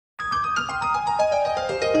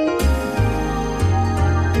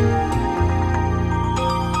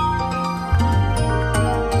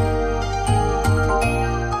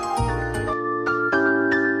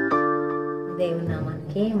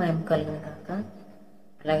నామానికి మహిమ కలుగును కాక.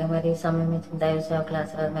 అలాగే మరి సమయం ఇచ్చిన దైవ సేవకుల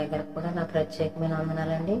ఆశీర్వాదం గారికి కూడా నా ప్రత్యేకమైన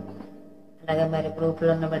వందనాలండి. అలాగే మరి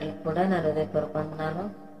గ్రూపులో ఉన్న బిడ్డలకు కూడా నా హృదయపూర్వక వందనాలు.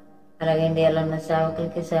 అలాగే ఇండియాలో ఉన్న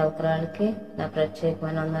సేవకులకి సేవకురాలకి నా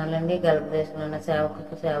ప్రత్యేకమైన వందనాలండి. గల్ఫ్ దేశంలో ఉన్న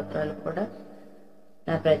సేవకులకి సేవకురాలకు కూడా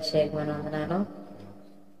నా ప్రత్యేకమైన వందనాలు.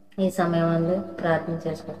 ఈ సమయం అందు ప్రార్థన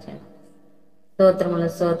చేసుకొచ్చాను. స్తోత్రములు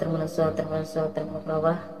స్తోత్రములు స్తోత్రములు స్తోత్రములు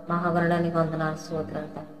ప్రభా, మహాగరుడానికి వందనాలు స్తోత్రాలు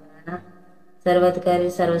తండ్రి నాయన. సర్వాధికారి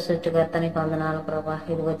సర్వసృష్టికర్తనికి వందనాలు ప్రభా.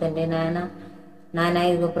 ఇదిగో తండ్రి నాయన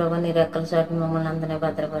ఇదిగో ప్రభా, నీ రెక్కల చాటు మమ్మల్ని అందరినీ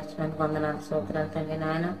భద్రపరచడానికి వందనాలు స్తోత్రాలు తండ్రి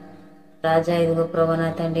నాయన. రాజా ఇదిగో ప్రభా నా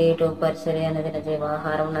తండ్రి, ఇటు పరిసరి అనేది నా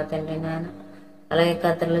జీవాహారం నా తండ్రి నాయన. అలాగే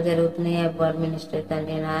ఖత్తర్లో జరుగుతున్నాయి అబ్బాడ్ మినిస్ట్రీ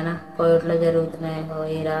తండ్రి నాయన. కోవిడ్లో జరుగుతున్నాయి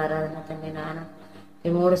ఈ ఆరాధన తండ్రి నాయన. ఈ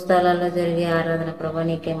 3 స్థలాల్లో జరిగే ఆరాధన ప్రభా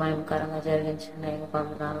నీకే మహిమకరంగా జరిగించండి. ఆయన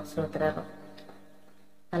వందనాలు స్తోత్రాలు.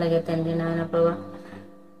 అలాగే తండ్రి నాయన ప్రభా,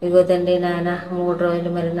 ఇదిగో తండ్రి నాయన 3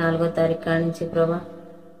 రోజులు మరి 4వ తారీఖు కాడి నుంచి ప్రభా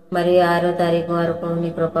మరి 6వ తారీఖు వరకు నీ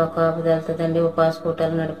కృపా కాపుదలతో తండ్రి ఉపవాస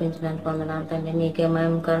కూటాలు నడిపించడానికి వందనాలు తండ్రి. నీకే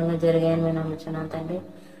మహిమకరంగా జరిగాయని మేము నమ్ముచున్నాం తండ్రి.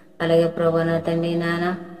 అలాగే ప్రభా నా తండ్రి నాయన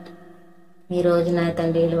ఈ రోజు నా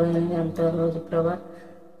తండ్రి ఎంతో రోజు ప్రభా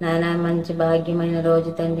నాయన మంచి భాగ్యమైన రోజు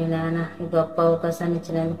తండ్రి నాయన. ఈ గొప్ప అవకాశాన్ని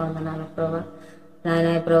ఇచ్చినందుకు వందనాలు ప్రభా నాయన.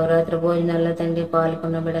 ప్రభు రాత్రి భోజనాల్లో తండ్రి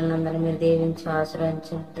పాల్గొన్న బిడ్డలందరినీ మీరు దీవించి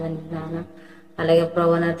ఆశ్రయించండి తండ్రి నాయన. అలాగే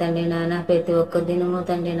ప్రభా నా తండ్రి నాయన ప్రతి ఒక్క దినము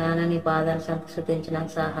తండ్రి నాయన నీ పాదాలు సంస్కృతించి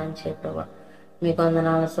నాకు సహాయం చేయ ప్రభా. మీకు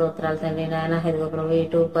వందనాలు స్తోత్రాలు తండ్రి నాయన. ఇదిగో ప్రభు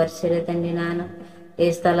ఇటు పరిచర్య తండ్రి నాయన ఏ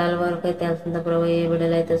స్థలాల వరకు అయితే వెళ్తుందో ప్రభు, ఏ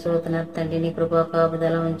బిడ్డలైతే చూస్తున్నారు తండ్రి నీ కృపా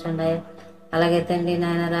కాపుదల ఉంచండి. అలాగే తండ్రి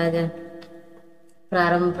నాయన రాజా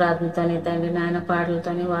ప్రారంభ ప్రార్థనతోని తండ్రి నాయన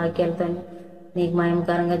పాటలతోని వాక్యాలతోని నీకు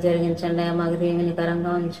మహిమకరంగా జరిగించండి. మాకు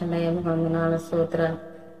దీవెనికరంగా ఉంచండి. మీకు వందనాలు స్తోత్రాలు.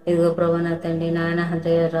 ఇదిగో ప్రభా నా తండ్రి నాయన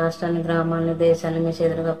రాష్ట్రాన్ని గ్రామాలను దేశాలను మీ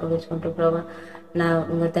చేతులకు అప్పగించుకుంటూ ప్రభా నా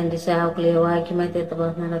తండ్రి సేవకులు ఏ వాక్యం అయితే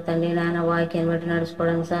ఎత్తబోతున్నారో తండ్రి నాయన వాక్యాన్ని బట్టి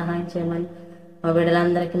నడుచుకోవడానికి సహాయం చేయమని, మా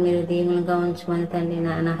బిడ్డలందరికీ మీరు దీవులుగా ఉంచమని తండ్రి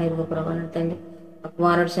నాయన. ఇదిగో ప్రభా నా తండ్రి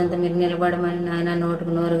కుమారుడి చెంత మీరు నిలబడమని నాయన,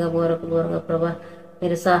 నోటుకు నోరుగా బోరకు బోరుగా ప్రభా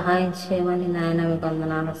మీరు సహాయం చేయమని నాయన. మీకు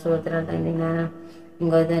వందనాలు స్తోత్రాలు తండ్రి నాయన.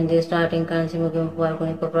 ఇంకో తండ్రి స్టార్టింగ్ కాంచి ముగింపు వరకు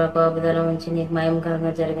నీకు కాపుదల ఉంచి నీకు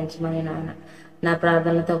మహిమకరంగా జరిగించమని నాయన. నా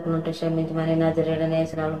ప్రార్థనలు తప్పులుంటే క్షమించమని నా జరిగిన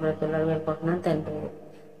నేసరాలు బ్రతుకుల్లో వెళ్ళిపోతున్నాను తండ్రి.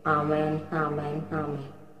 ఆమేన్ ఆమేన్ ఆమేన్.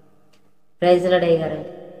 ప్రైజ్ లార్డ్ అయ్య గారండి.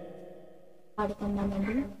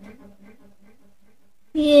 పాడుకున్నామండి.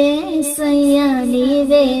 యేసయ్యా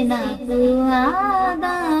నీవే నాకు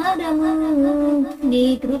ఆధారము, నీ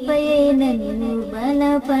కృపయే నన్ను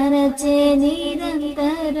బలపరచే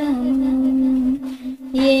నిరంతరము.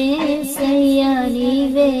 యేసయ్యా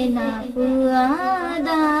నీవే నాకు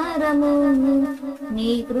ఆధారము,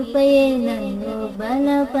 నీ కృపయే నన్ను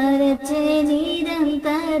బలపరచే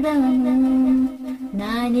నిరంతరము.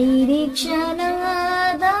 నా నిరీక్షణ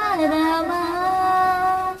ఆధారమా,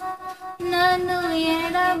 నన్ను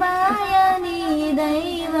ఎడబాయని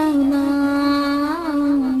దైవమా.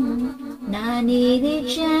 నా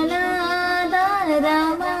నిరీక్షణ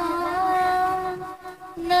ఆధారమా,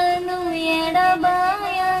 నన్ను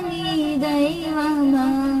ఎడబాయని దైవమా.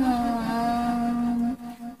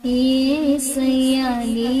 యేసయ్యా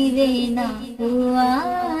నీవే నాకు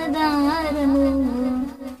ఆధారము,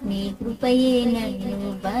 నీ కృపయే నన్ను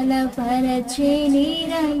బలపరచే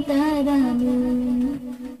నిరంతరము.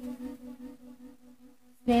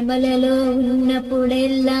 శ్రమలలో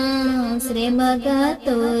ఉన్నప్పుడెల్లా శ్రమగా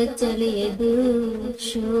తోచలేదు,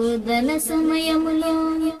 శోధన సమయములో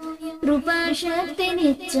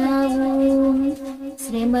కృపాశక్తినిచ్చావు.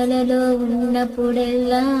 శ్రమలలో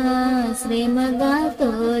ఉన్నప్పుడెల్లా శ్రమగా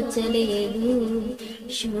తోచలేదు,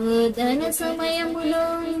 శోధన సమయములో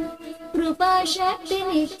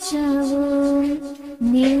కృపాశక్తినిచ్చావు.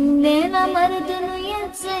 నిన్నెల మరుదును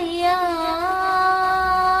యేసయ్యా,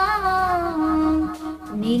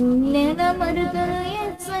 నిన్నెల మరుదును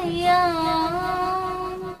యేసయ్యా.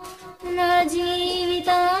 నా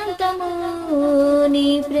జీవితాంతము నీ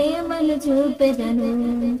ప్రేమలు చూపెదను,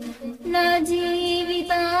 నా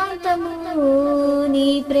జీవితాంతము నీ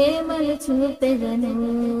ప్రేమలు చూపెదను.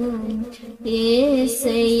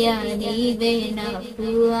 యేసయ్యా నీవే నాకు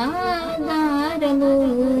ఆధారము,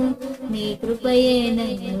 నీ కృపయే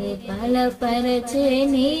నన్ను బలపరచే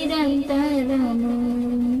నిరంతరము.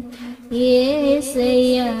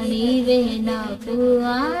 యేసయ్యా నీవే నాకు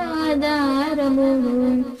ఆధారము,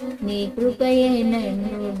 నీ కృపయే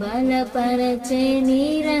నన్ను బలపరచే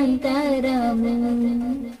నిరంతరము.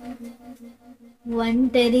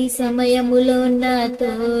 ఒంటరి సమయములో నా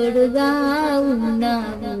తోడుగా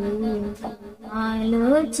ఉన్నావు,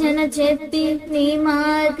 ఆలోచన చెప్పి నీ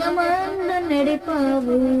మార్గమందు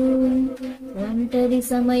నడిపావు. ఒంటరి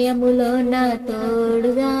సమయములో నా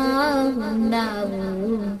తోడుగా ఉన్నావు.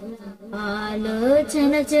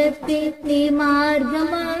 ఆలోచన చెప్పి నీ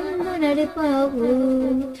మార్గమందు నడిపావు.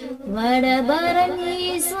 వడబరని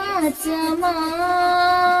స్వాస్థ్యమా,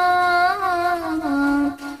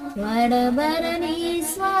 వడబరని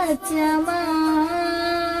స్వాస్థ్యమా,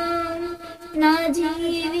 నా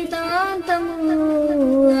జీవితాంతము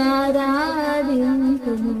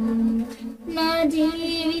ఆరాధింతును, నా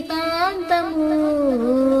జీవితాంతము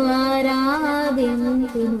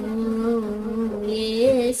ఆరాధింతును.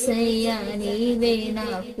 యేసయ్యా నీవే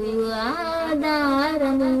నాకు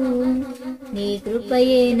ఆధారము, నీ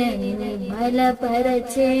కృపయే నన్ను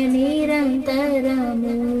బలపరచే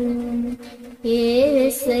నిరంతరము.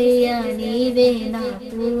 యేసయ్యా నీవే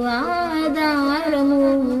నాకు ఆధారము,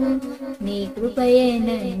 నీ కృపయే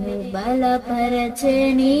నన్ను బలపరచే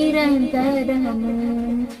నిరంతరము.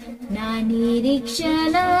 నా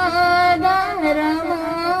నిరీక్షణ ఆధారమా,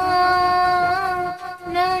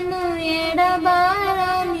 నన్ను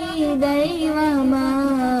ఎడబారని దైవమా.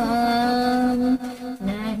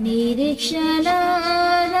 నా నిరీక్షణ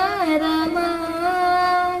ఆధారమా,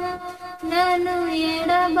 నన్ను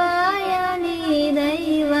ఎడబాయని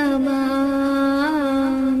దైవమా.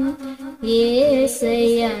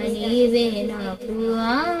 యేసయ్యా నీవే నాకు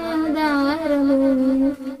ఆధారము,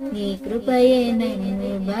 నీ కృపయే నన్ను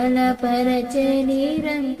బలపరచే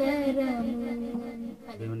నిరంతరము.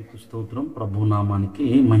 దేవునికి స్తోత్రం. ప్రభు నామానికి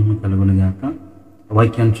మహిమ కలుగును గాక.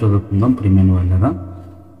 వాక్యాన్ని చదువుకుందాం ప్రియమైన వాళ్ళరా.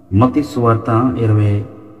 మత్తయి సువార్త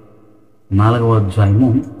 24వ అధ్యాయము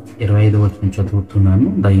 25వ వచనం చదువుతున్నాను.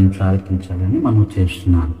 దయించి ఆలకించాలని మనం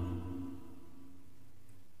చేస్తున్నాను.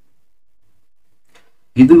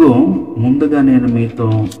 ఇదిగో ముందుగా నేను మీతో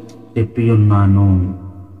చెప్పి ఉన్నాను.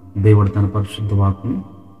 దేవుడు తన పరిశుద్ధ వాక్కును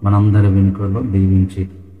మనందరి వెనుకల్లో దీవించి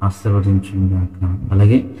ఆశీర్వదించును గాక.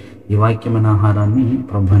 అలాగే ఈ వాక్యమైన ఆహారాన్ని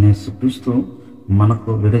ప్రభు యేసుక్రీస్తు మనకు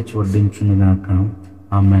విరచి వడ్డించును గాక.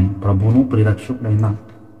 ఆమేన్. ప్రభువును ప్రియరక్షకుడైన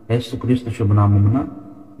యేసుక్రీస్తు శుభనామమున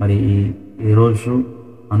మరి ఈరోజు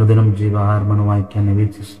అనుదినం జీవాహారం అనే వాక్యాన్ని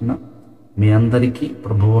వీక్షిస్తున్న మీ అందరికీ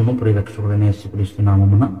ప్రభువును ప్రియరక్షకుడైన యేసుక్రీస్తు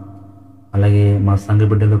నామమున, అలాగే మా సంఘ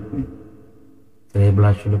బిడ్డలకు,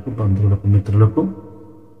 శ్రేయభిలాషులకు, బంధువులకు, మిత్రులకు,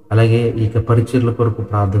 అలాగే ఇక పరిచర్ల కొరకు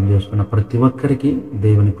ప్రార్థన చేస్తున్న ప్రతి ఒక్కరికి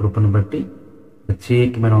దేవుని కృపను బట్టి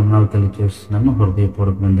ప్రత్యేకమైన వందనాలు తెలియజేస్తున్నాను.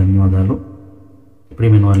 హృదయపూర్వకమైన ధన్యవాదాలు.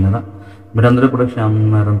 ప్రియమైన వాళ్ళరా, మీరందరూ కూడా క్షేమంగా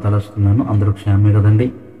ఉన్నారని తలుస్తున్నాను. అందరూ క్షేమే కదండి.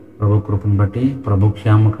 ప్రభు కృపను బట్టి ప్రభు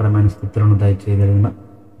క్షేమకరమైన స్థితులను దయచేయగలిగిన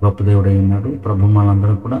గొప్ప దేవుడై ఉన్నాడు. ప్రభు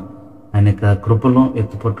మనందరం కూడా ఆయన యొక్క కృపలో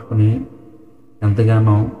ఎత్తుపట్టుకుని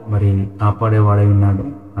ఎంతగానో మరి కాపాడేవాడై ఉన్నాడు.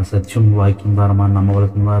 ఆ సత్యం వాక్యం ద్వారా మనం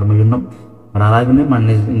నమ్మవలసిన వారమై ఉన్నాం. మరి అలాగనే మన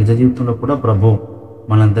నిజ జీవితంలో కూడా ప్రభు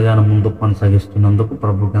మనం ఎంతగానో ముందుకు కొనసాగిస్తున్నందుకు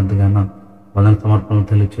ప్రభుకి ఎంతగానో వందన సమర్పణలు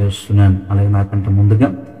తెలియజేస్తున్నాను. అలాగే నాకంటే ముందుగా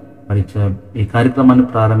మరి ఈ కార్యక్రమాన్ని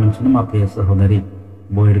ప్రారంభించిన మా ప్రియ సహోదరి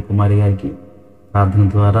బోయిడి కుమారి గారికి ప్రార్థన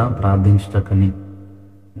ద్వారా ప్రార్థించటకని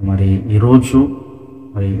మరి ఈరోజు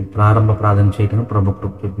మరి ప్రారంభ ప్రార్థన చేయటం ప్రభు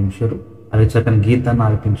కృప చూపించారు. అలాగే చక్కని గీతాన్ని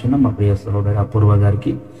ఆలపించిన మా ప్రియ సహోదరి అపూర్వ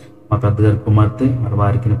గారికి, మా పెద్దగారి కుమార్తె, మరి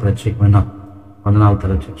వారికి ప్రత్యేకమైన వందనాలు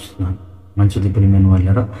తెలియజేస్తున్నాను. మంచిది ప్రియమైన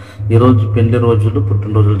వాళ్ళరా. ఈరోజు పెళ్లి రోజులు,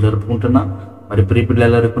 పుట్టినరోజులు జరుపుకుంటున్న మరి ప్రియ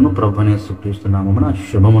పిల్లలకు ప్రభు యేసుక్రీస్తు నామమున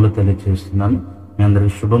శుభములు తెలియజేస్తున్నాను. మీ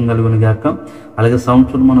అందరికి శుభం కలుగును గాక. అలాగే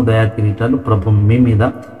సంవత్సరం మన దయా కిరీటాలు ప్రభు మీ మీద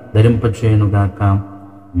ధరింపచేయును గాక.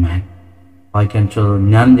 వాక్యాన్ని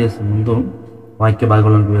జ్ఞానం చేసే ముందు, వాక్య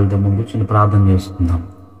భాగంలోకి వెళ్తే ముందు చిన్న ప్రార్థన చేసుకుందాం.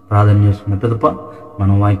 ప్రార్థన చేసుకున్న పిదప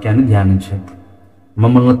మనం వాక్యాన్ని ధ్యానించేద్దాం.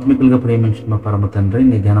 మమ్మల్ని ఆత్మికులుగా ప్రేమించిన మా పరమ తండ్రి,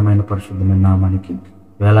 నీ ఘనమైన పరిశుద్ధమైన నామానికి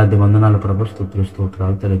వేలాది వందనాలు ప్రభు, స్తుతులు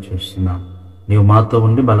స్తోత్రాలు తెలియజేస్తున్నాను. నీవు మాతో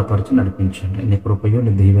ఉండి బలపరిచి నడిపించండి. నీ కృపయు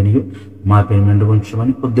నీ దీవెనయు మాపై నిండి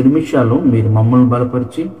ఉంచమని కొద్ది నిమిషాలు మీరు మమ్మల్ని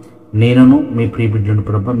బలపరిచి నేనును మీ ప్రియ బిడ్డలను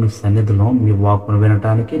ప్రభు మీ సన్నిధిలో మీ వాక్కును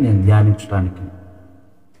వినటానికి, నేను ధ్యానించడానికి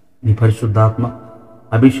నీ పరిశుద్ధాత్మ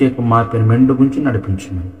అభిషేకం మాపై మెండు గుంచి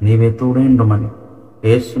నడిపించమని, నీవే తోడేండమని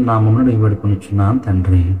యేసు నామమున నీ వేడుకొనిచున్నాను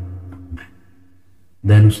తండ్రి.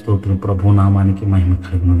 దాని స్తోత్రం. ప్రభు నామానికి మహిమ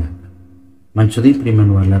కలుగును. మంచిది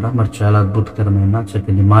ప్రియమైన వాళ్ళరా. మరి చాలా అద్భుతకరమైన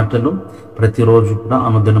చక్కని మాటలు ప్రతిరోజు కూడా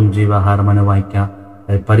అనుదినం జీవాహారం అనే వాక్య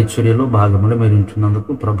పరిచర్యలో భాగంలో మీరు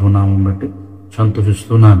ఉంటున్నందుకు ప్రభునామం బట్టి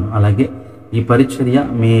సంతోషిస్తున్నాను. అలాగే ఈ పరిచర్య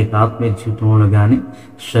మీ ఆత్మీయ జీవితంలో కానీ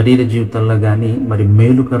శరీర జీవితంలో కానీ మరి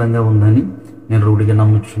మేలుకరంగా ఉందని నేను రూఢిగా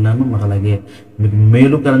నమ్ముచున్నాను. మరి అలాగే మీకు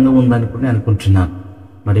మేలుకరంగా ఉందని కూడా నేను అనుకుంటున్నాను.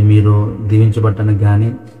 మరి మీరు దీవించబడటానికి కానీ,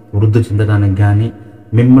 వృద్ధి చెందడానికి కానీ,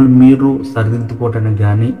 మిమ్మల్ని మీరు సరిదిద్దుకోవటానికి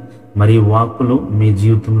కానీ మరి వాక్కులు మీ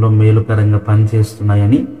జీవితంలో మేలుకరంగా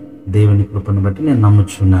పనిచేస్తున్నాయని దేవుని కృపను బట్టి నేను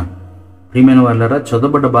నమ్ముచున్నాను. ప్రియమైన వాళ్ళరా,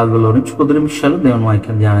 చదవబడ్డ భాగంలో నుంచి కొద్ది నిమిషాలు దేవుని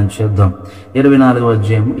వాక్యం ధ్యానం చేద్దాం. 24వ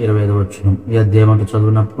అధ్యాయం 25వ వచనం. ఈ అధ్యాయం అంతా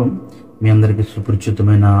చదివినప్పుడు మీ అందరికీ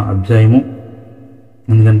సుపరిచితమైన అధ్యాయము.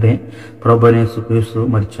 ఎందుకంటే ప్రభువైన యేసుక్రీస్తు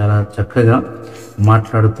మరి చాలా చక్కగా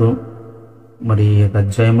మాట్లాడుతూ మరి ఈ యొక్క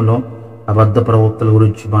అధ్యాయంలో అబద్ధ ప్రవక్తల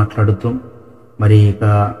గురించి మాట్లాడుతూ మరి ఇక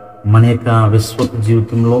మన యొక్క విశ్వక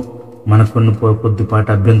జీవితంలో మనకున్న కొద్దిపాటి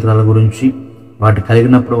అభ్యంతరాల గురించి, వాటి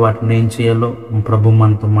కలిగినప్పుడు వాటిని ఏం చేయాలో ప్రభు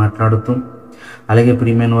మనతో మాట్లాడుతూ, అలాగే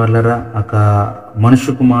ప్రియమైన వాళ్ళరా ఒక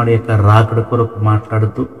మనుష్య కుమారుడు యొక్క రాకడ కొరకు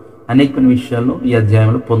మాట్లాడుతూ అనేక విషయాలు ఈ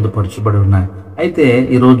అధ్యాయంలో పొందుపరచబడి ఉన్నాయి. అయితే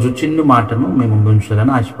ఈరోజు చిన్న మాటను మేము ముందు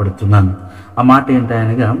ఉంచాలని ఆశపడుతున్నాను. ఆ మాట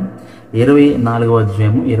ఏంటనగా 24వ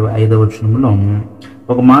అధ్యాయం 25వ వచనంలో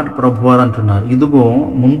ఒక మాట ప్రభువారు అంటున్నారు, ఇదిగో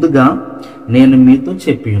ముందుగా నేను మీతో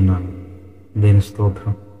చెప్పి ఉన్నాను. దేని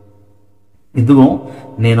స్తోత్రం. ఇదిగో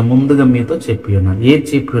నేను ముందుగా మీతో చెప్పి ఉన్నాను. ఏం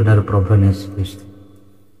చెప్పి ఉన్నారు ప్రభువైన యేసుక్రీస్తు?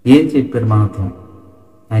 ఏం చెప్పారు మనతో?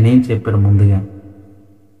 ఆయన ఏం చెప్పారు ముందుగా?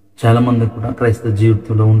 చాలామంది కూడా క్రైస్తవ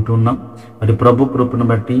జీవితంలో ఉంటున్నాం. మరి ప్రభు కృపను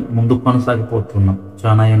బట్టి ముందు కొనసాగిపోతున్నాం.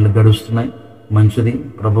 చాలా ఏళ్ళు గడుస్తున్నాయి. మంచిది.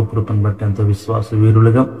 ప్రభు కృపను బట్టి ఎంతో విశ్వాస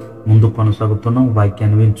వీరులుగా ముందు కొనసాగుతున్నాం.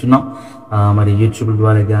 వాక్యాన్ని వింటున్నాం. మరి యూట్యూబ్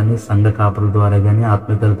ద్వారా కానీ, సంఘ కాపుల ద్వారా కానీ,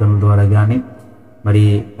 ఆత్మీయతల ద్వారా కానీ మరి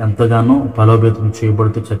ఎంతగానో బలోపేతం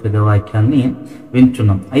చేయబడుతూ చక్కగా వాక్యాన్ని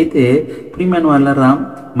వింటున్నాం. అయితే ప్రియమైన వాళ్ళరా,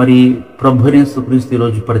 మరి ప్రభువైన యేసుక్రీస్తు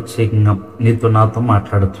ఈరోజు ప్రత్యేకంగా నీతో నాతో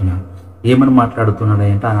మాట్లాడుతున్నాడు. ఏమని మాట్లాడుతున్నాడు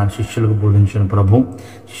అంటే, ఆ శిష్యులకు బోధించిన ప్రభు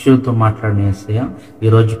శిష్యులతో మాట్లాడిన యేసయ్య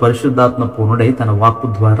ఈరోజు పరిశుద్ధాత్మ పూర్ణుడై తన వాక్కు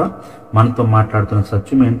ద్వారా మనతో మాట్లాడుతున్న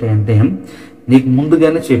సత్యం ఏంటంటే, నీకు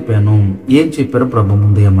ముందుగానే చెప్పాను. ఏం చెప్పారో ప్రభు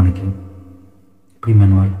ముందుగా మనకి?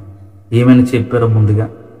 ప్రియమైన వాళ్ళు ఏమైనా చెప్పారో ముందుగా?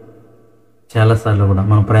 చాలాసార్లు కూడా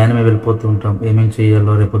మనం ప్రయాణమే వెళ్ళిపోతూ ఉంటాం. ఏమేమి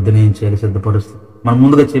చేయాలో, రేపు పొద్దున ఏం చేయాలి సిద్ధపరుస్తూ మనం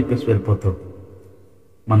ముందుగా చెప్పేసి వెళ్ళిపోతాం.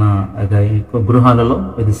 మన గృహాలలో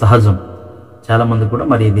ఇది సహజం. చాలామంది కూడా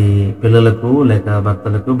మరి ఇది పిల్లలకు లేక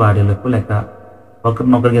భర్తలకు, భార్యలకు లేక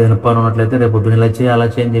ఒకరినొకరికి ఏదైనా పని ఉన్నట్లయితే రేపు పొద్దున ఇలా చేయాలి, అలా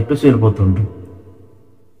చేయని చెప్పేసి వెళ్ళిపోతుంటాం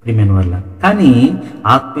ప్రియమైన వల్ల. కానీ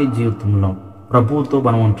ఆత్మీయ జీవితంలో ప్రభువుతో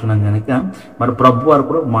మనం ఉంటున్నాం కనుక మరి ప్రభు వారు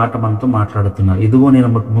కూడా మాట మనతో మాట్లాడుతున్నారు. ఇదిగో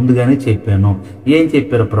నేను ముందుగానే చెప్పాను. ఏం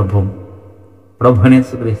చెప్పారు ప్రభు? ప్రభువైన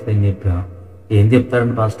యేసుక్రీస్తు ఏం చెప్పారు? ఏం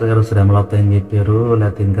చెప్తారండి పాస్టర్ గారు? శ్రమలు అవుతాయని చెప్పారు,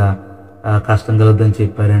 లేకపోతే ఇంకా కష్టం కలుగుతుందని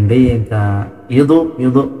చెప్పారండి, ఇంకా ఏదో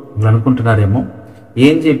ఏదో అనుకుంటున్నారేమో.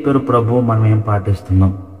 ఏం చెప్పారు ప్రభు? మనం ఏం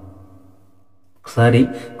పాటిస్తున్నాం? ఒకసారి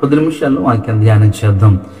కొద్ది నిమిషాలు వాక్యం ధ్యానం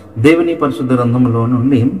చేద్దాం. దేవుని పరిశుద్ధ గ్రంథంలో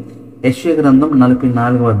నుండి యెషయా గ్రంథం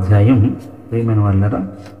 44వ అధ్యాయం. ప్రియమైన వాళ్ళరా,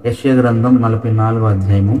 యెషయా గ్రంథం 44వ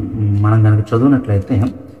అధ్యాయము మనం కనుక చదివినట్లయితే,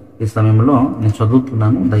 ఈ సమయంలో నేను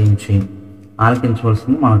చదువుతున్నాను, దయించి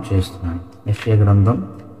ఆలకించవలసింది మనం చేస్తున్నాను. యెషయా గ్రంథం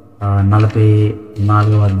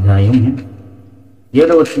 44వ అధ్యాయం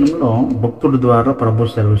 7వ వచనంలో భక్తుడి ద్వారా ప్రభు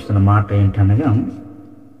సెలవిస్తున్న మాట ఏంటనగా,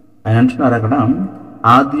 ఆయన అంటున్నారు అక్కడ,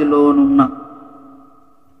 ఆదిలోనున్న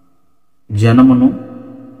జనమును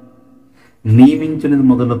నియమించినది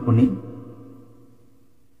మొదలుకొని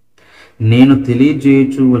నేను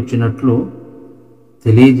తెలియజేయచూ వచ్చినట్లు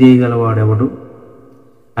తెలియజేయగలవాడెవడు?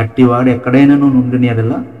 అట్టివాడు ఎక్కడైనాను నుండిన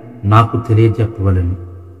ఎడల నాకు తెలియజెప్పవలెను,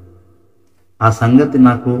 ఆ సంగతి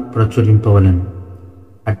నాకు ప్రచురింపవలెను.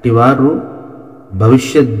 అట్టివారు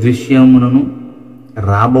భవిష్యత్ విషయములను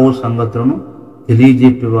రాబో సంగతులను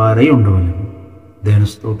తెలియజెప్పేవారై ఉండవలెను. దేవుని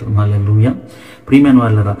స్తోత్రం. హల్లెలూయా. ప్రియమైన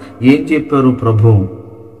వాళ్ళరా, ఏం చెప్పారు ప్రభు?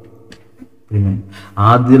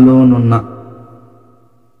 ఆదిలోనున్న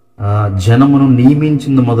జనమును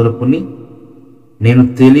నియమించింది మొదలుకొని నేను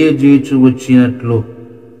తెలియజేయచూ వచ్చినట్లు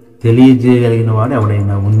తెలియజేయగలిగిన వాడు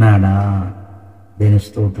ఎవడైనా ఉన్నాడా? దేవుని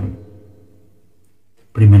స్తోత్రం.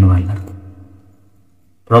 ప్రియమైన వాళ్ళరా,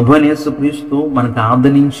 ప్రభువైన యేసుక్రీస్తు మనకు ఆది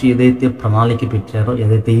నుంచి ఏదైతే ప్రణాళిక పెట్టారో,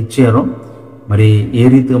 ఏదైతే ఇచ్చారో, మరి ఏ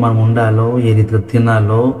రీతిగా మనం ఉండాలో, ఏ రీతిగా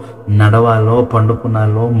తినాలో, నడవాలో,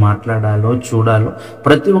 పండుకునాలో, మాట్లాడాలో, చూడాలో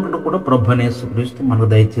ప్రతి ఒక్కటి కూడా ప్రభువైన యేసుక్రీస్తు మనకు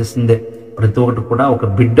దయచేసిందే. ప్రతి ఒక్కటి కూడా ఒక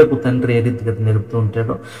బిడ్డకు తండ్రి ఏ రీతిగా నేర్పుతూ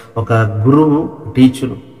ఉంటాడో, ఒక గురువు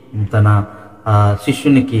టీచరు తన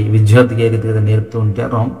శిష్యునికి విద్యార్థికి ఏ రీతిగా నేర్పుతూ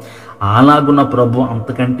ఉంటారో, అలాగున్న ప్రభు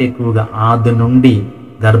అంతకంటే ఎక్కువగా ఆది నుండి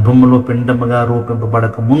గర్భంలో పిండముగా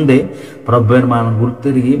రూపింపబడక ముందే ప్రభు అని మనం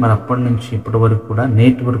గుర్తిరిగి మన అప్పటి నుంచి ఇప్పటి వరకు కూడా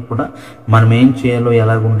నేటి వరకు కూడా మనం ఏం చేయాలో,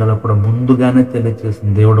 ఎలాగ ఉండాలో కూడా ముందుగానే తెలియజేసిన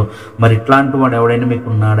దేవుడు. మరి ఇట్లాంటి వాడు ఎవడైనా మీకు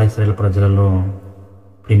ఉన్నాడా ఇశ్రాయేలు ప్రజలలో?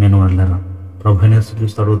 ప్రియమైన వాళ్ళరా, ప్రభువైన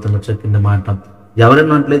యేసుక్రీస్తు అడుగుతున్న చక్కని మాట,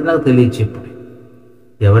 ఎవరైనా ఉన్నట్లయితే నాకు తెలియచెప్పుడు.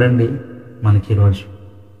 ఎవరండి మనకి ఈరోజు?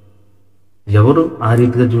 ఎవరు ఆ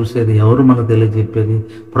రీతిగా చూసేది? ఎవరు మనకు తెలియజెప్పేది?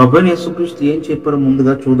 ప్రభువైన యేసుక్రీస్తు ఏం చెప్పారో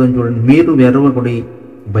ముందుగా చూడండి. మీరు వెరవకుడి,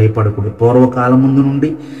 భయపడకుడి. పూర్వకాలం ముందు నుండి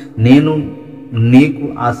నేను నీకు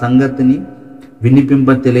ఆ సంగతిని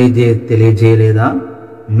తెలియజేయలేదా?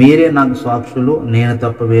 మీరే నాకు సాక్షులు. నేను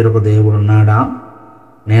తప్ప వేరొక దేవుడు ఉన్నాడా?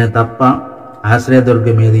 నేను తప్ప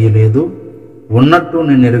ఆశ్రయదుర్గం ఏదీ లేదు. ఉన్నట్టు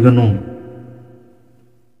నేను ఎరుగను.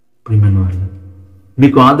 ప్రియమైన వాళ్ళు,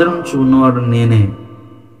 మీకు ఆది నుంచి ఉన్నవాడు నేనే.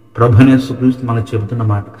 ప్రభువైన యేసుక్రీస్తు మనకు చెబుతున్న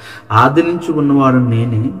మాట, ఆది నుంచి ఉన్నవాడు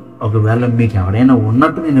నేనే. ఒకవేళ మీకు ఎవరైనా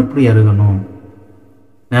ఉన్నట్టు నేను ఎప్పుడు ఎరగను.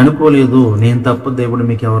 నేను అనుకోలేదు, నేను తప్ప దేవుడు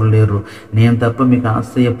మీకు ఎవరు లేరు, నేను తప్ప మీకు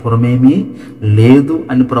ఆశ్రయపురమేమీ లేదు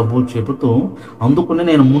అని ప్రభువు చెబుతూ, అందుకని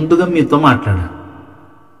నేను ముందుగా మీతో మాట్లాడాను.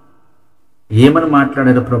 ఏమని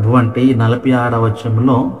మాట్లాడారు ప్రభు అంటే, ఈ 46వ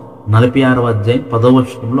వచనంలో 46వ అధ్యాయం 10వ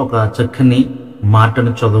వచనంలో ఒక చక్కని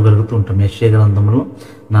మాటను చదవగలుగుతూ ఉంటాం. యెషయా గ్రంథంలో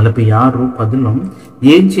 46:10లో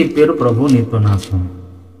ఏం చెప్పారు ప్రభు నీతో నాతో.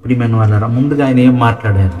 ప్రియమైన వాళ్ళారా, ముందుగా ఆయన ఏం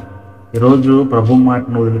మాట్లాడారు? ఈరోజు ప్రభు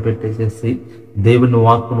మాటను వదిలిపెట్టేసేసి, దేవుని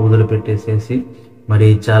వాక్కును వదిలిపెట్టేసేసి, మరి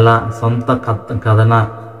చాలా సొంత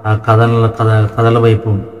కథల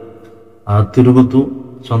వైపు తిరుగుతూ,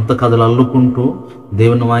 సొంత కథలు అల్లుకుంటూ,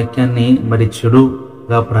 దేవుని వాక్యాన్ని మరి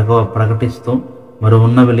చెడుగా ప్రకటిస్తూ, మరి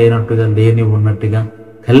ఉన్నవి లేనట్టుగా లేని ఉన్నట్టుగా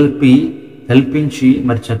కల్పించి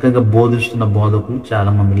మరి చక్కగా బోధిస్తున్న బోధకులు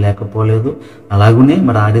చాలామంది లేకపోలేదు. అలాగనే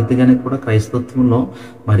మరి ఆ రీతిగానే కూడా క్రైస్తత్వంలో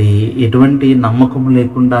మరి ఎటువంటి నమ్మకం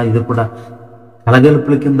లేకుండా ఇది కూడా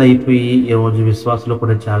కలగలుపుల కింద అయిపోయి ఈరోజు విశ్వాసులు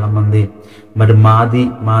కూడా చాలామంది మరి మాది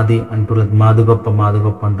అంటూ, మాది గొప్ప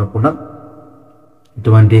అంటూ కూడా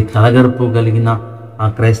ఇటువంటి కలగలుపు కలిగిన ఆ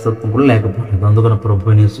క్రైస్తత్వం కూడా లేకపోలేదు. అందుకని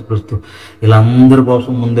ప్రభువైన యేసుక్రీస్తు ఇలా అందరి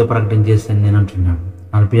కోసం ముందే ప్రకటన చేశాను నేను అంటున్నాను.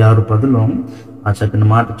 46:10లో ఆ చక్కని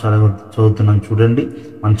మాట చదువుతున్నాను చూడండి,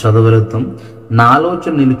 మనం చదవగలుగుతాం. నా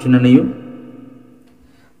ఆలోచన నిలుచుననియు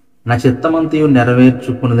నా చిత్తమంతయు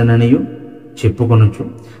నెరవేర్చుకున్నదననియు చెప్పుకొనొచ్చు.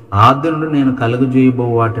 ఆది నుండి నేను కలుగజేయబో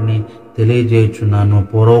వాటిని తెలియజేయుచున్నాను.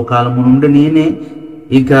 పూర్వకాలము నుండి నేనే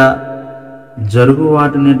ఇక జరుగు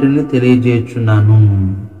వాటిని తెలియజేయుచున్నాను.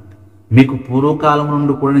 మీకు పూర్వకాలం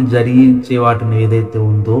నుండి కూడా నేను జరిగించే వాటిని ఏదైతే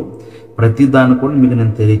ఉందో ప్రతి దాన్ని కూడా మీకు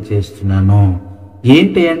నేను తెలియజేస్తున్నాను.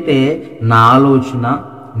 ఏంటి అంటే, నా ఆలోచన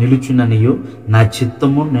నిలుచుననియు నా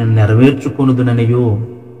చిత్తము నేను నెరవేర్చుకొనుదుననియు.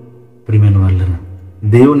 ప్రియమైన వాళ్ళరా,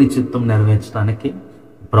 దేవుని చిత్తం నెరవేర్చడానికి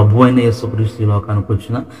ప్రభు అయిన యేసుక్రీస్తు లోకానికి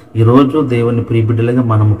వచ్చిన ఈరోజు దేవుని ప్రియబిడ్డలుగా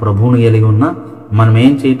మనము ప్రభువుని కలిగి ఉన్న మనం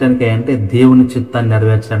ఏం చేయటానికి అంటే దేవుని చిత్తాన్ని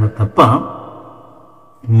నెరవేర్చడానికి తప్ప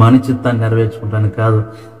మన చిత్తాన్ని నెరవేర్చుకోవడానికి కాదు.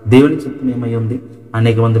 దేవుని చిత్తం ఏమై ఉంది?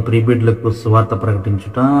 అనేక మంది ప్రియబిడ్డలకు సువార్త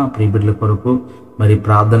ప్రకటించుట, ప్రియబిడ్డల కొరకు మరి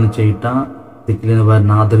ప్రార్థన చేయుట, దిక్కులేని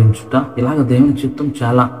వారిని ఆదరించుట, ఇలాగ దేవుని చిత్తం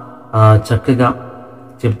చాలా చక్కగా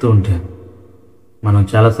చెప్తూ ఉంటారు. మనం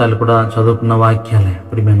చాలాసార్లు కూడా చదువుకున్న వాక్యాలే.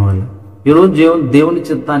 ప్రియమైన వాళ్ళు, ఈరోజు దేవుని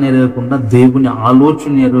చిత్తాన్ని ఎరగకుండా, దేవుని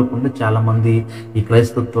ఆలోచన ఎరగకుండా చాలామంది ఈ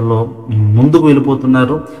క్రైస్తత్వంలో ముందుకు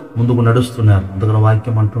వెళ్ళిపోతున్నారు, ముందుకు నడుస్తున్నారు. అందుకని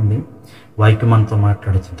వాక్యం అంటుంది, వాక్యం మనతో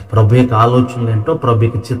మాట్లాడుతుంది. ప్రభు యొక్క ఆలోచనలు ఏంటో, ప్రభు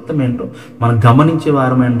యొక్క చిత్తం ఏంటో మనం గమనించే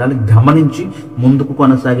వారమై ఉండాలి, గమనించి ముందుకు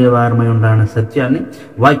కొనసాగే వారమై ఉండాలనే సత్యాన్ని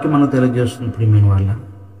వాక్యం మనకు తెలియజేస్తుంది. ప్రియమైన వాళ్ళ,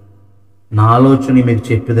 నా ఆలోచన మీకు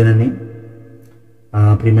చెప్పేదనని.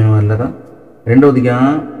 ప్రియమైన వాళ్ళరా, రెండవదిగా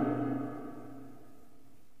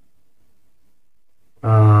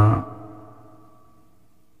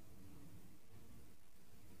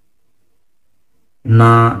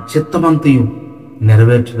నా చిత్తమంతయు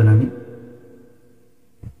నెరవేర్చుదనని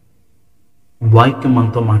వాక్యం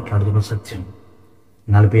మనతో మాట్లాడుతున్న సత్యం.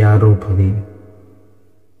 46:10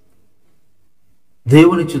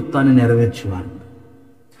 దేవుని చిత్తాన్ని నెరవేర్చేవారు,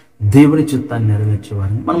 దేవుని చిత్తాన్ని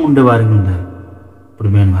నెరవేర్చేవారు మనం ఉండేవారిని ఉండాలి.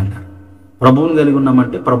 ఇప్పుడు మేము వాళ్ళ ప్రభువుని కలిగి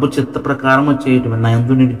ఉన్నామంటే ప్రభు చిత్త ప్రకారం చేయటం. నా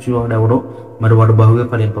యందు నిలిచేవాడు ఎవడో మరి వాడు బహుగా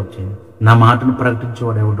ఫలింపచేయడు. నా మాటను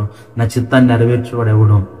ప్రకటించేవాడు ఎవడో, నా చిత్తాన్ని నెరవేర్చేవాడు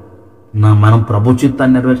ఎవడో. మనం ప్రభు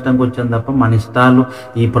చిత్తాన్ని నెరవేర్చడానికి వచ్చాం తప్ప మన ఇష్టాలు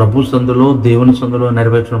ఈ ప్రభు సందులో దేవుని సందులో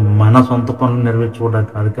నెరవేర్చడం, మన సొంత పనులు నెరవేర్చుకోవడం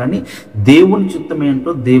కాదు. కానీ దేవుని చిత్తం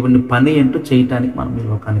ఏంటో, దేవుని పని ఏంటో చేయటానికి మనం ఈ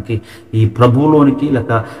లోకానికి, ఈ ప్రభువులోనికి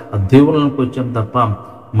లేక దేవుళ్ళకి వచ్చాం తప్ప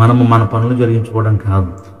మనము మన పనులు జరిగించుకోవడం కాదు.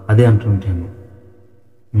 అదే అంటుంటాము.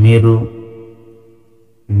 మీరు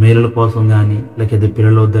మేలుల కోసం కానీ, లేకపోతే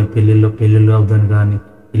పెళ్ళిళ్ళు అవుదని కానీ,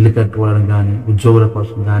 ఇల్లు కట్టుకోవడం కానీ, ఉద్యోగుల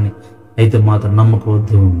కోసం కానీ అయితే మాత్రం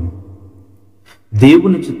నమ్మకవద్దు.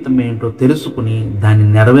 దేవుని చిత్తం ఏంటో తెలుసుకుని దాన్ని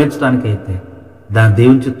నెరవేర్చడానికి అయితే,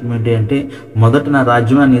 దేవుని చిత్తం ఏంటి అంటే మొదట నా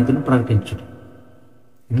రాజ్యం నీతిని ప్రకటించడం.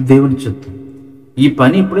 ఇది దేవుని చిత్తం. ఈ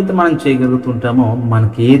పని ఎప్పుడైతే మనం చేయగలుగుతుంటామో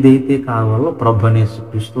మనకి ఏదైతే కావాలో ప్రభు అనే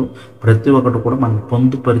యేసుక్రీస్తు ప్రతి ఒక్కటి కూడా మనకు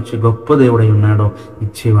పొందుపరిచే గొప్ప దేవుడై ఉన్నాడో,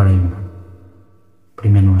 ఇచ్చేవాడై ఉన్నాడు.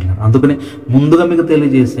 ప్రియమైన వాళ్ళ, అందుకని ముందుగా మీకు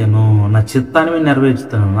తెలియజేశాను, నా చిత్తాన్ని మేము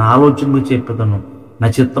నెరవేర్చుతాను, నా ఆలోచన మీకు చెప్తాను, నా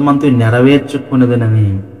చిత్తం అంతా నెరవేర్చుకునేదనని.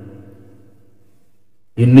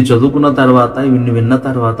 ఇన్ని చదువుకున్న తర్వాత, ఇన్ని విన్న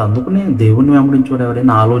తర్వాత, అందుకనే దేవుణ్ణి వెంబడించేవాడు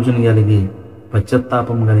ఎవరైనా ఆలోచన కలిగి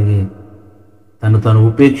పశ్చాత్తాపం కలిగి తను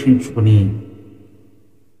ఉపేక్షించుకుని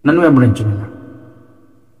నన్ను వెంబడించమన్నాడు.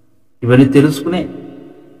 ఇవన్నీ తెలుసుకునే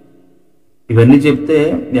ఇవన్నీ చెప్తే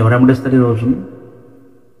ఎవరు వెంబడిస్తారు? ఈ రోజు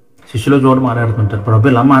శిష్యుల చోట మాట్లాడుతుంటారు. ప్రభు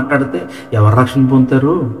ఇలా మాట్లాడితే ఎవరు రక్షణ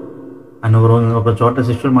పొందుతారు అని ఒక చోట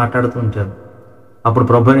శిష్యులు మాట్లాడుతూ ఉంటారు. అప్పుడు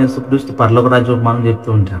ప్రభు యేసుక్రీస్తు పరలోక రాజ్యం మనం చెప్తూ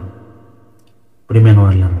ఉంటారు. ప్రియమైన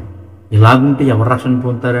వాళ్ళను ఇలాగుంటే ఎవరు రక్షణ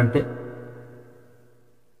పొందుతారంటే,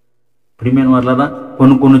 ప్రియమైన వాళ్ళరా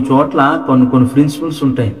కొన్ని చోట్ల కొన్ని ప్రిన్సిపల్స్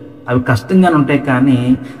ఉంటాయి. అవి కష్టంగానే ఉంటాయి, కానీ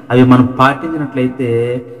అవి మనం పాటించినట్లయితే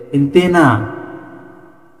ఇంతేనా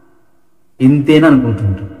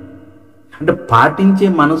అనుకుంటుంటాం. అంటే పాటించే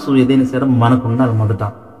మనసు ఏదైనా సరే మనకు ఉండాలి. మొదట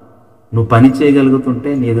నువ్వు పని చేయగలుగుతుంటే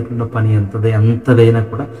నీ ఎదుటిన్న పని ఎంతదైనా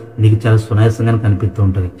కూడా నీకు చాలా సునాయాసంగానే కనిపిస్తూ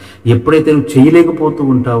ఉంటుంది. ఎప్పుడైతే నువ్వు చేయలేకపోతూ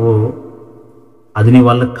ఉంటావో, అది నీ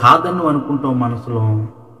వల్ల కాదని నువ్వు అనుకుంటావు మనసులో,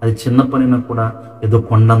 అది చిన్న పనినా కూడా ఏదో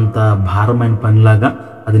కొండంత భారమైన పనిలాగా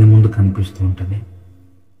అది నీ ముందు కనిపిస్తూ ఉంటుంది.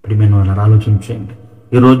 ప్రియమైన వాళ్ళ ఆలోచించేయండి.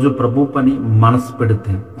 ఈరోజు ప్రభు పని మనసు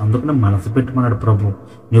పెడితే, అందుకనే మనసు పెట్టమన్నాడు ప్రభు.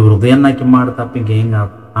 నీ హృదయం నాకు మాట తప్ప ఇంకేం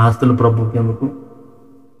కాదు. ఆస్తులు ప్రభుకి ఎందుకు,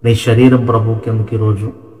 నీ శరీరం ప్రభుకి ఎందుకు? ఈరోజు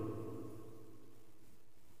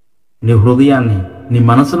నీ హృదయాన్ని, నీ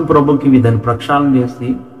మనసును ప్రభుకి దాన్ని ప్రక్షాళన చేసి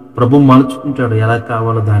ప్రభు మలుచుకుంటాడు ఎలా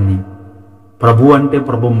కావాలో దాన్ని. ప్రభు అంటే,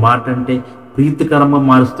 ప్రభు మాట అంటే ప్రీతికరంగా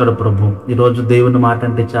మారుస్తాడు ప్రభు. ఈరోజు దేవుని మాట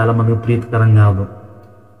అంటే చాలా మందికి ప్రీతికరం కాదు.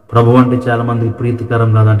 ప్రభు అంటే చాలా మందికి ప్రీతికరం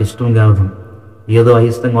కాదు, అంటే ఇష్టం కాదు. ఏదో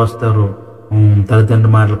అయిష్టంగా వస్తారు.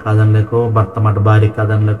 తల్లిదండ్రుల మాటలు కాదనలేకో, భర్త మాట భార్య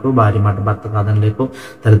కాదనలేకో, భార్య మాట భర్త కాదనలేకో,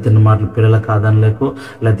 తల్లిదండ్రుల మాటలు పిల్లలు కాదనలేకో,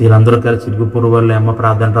 లేకపోతే వీళ్ళందరూ కలిసి ఇరుగుపొరు వాళ్ళు అమ్మ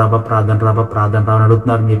ప్రార్థన రాబా అని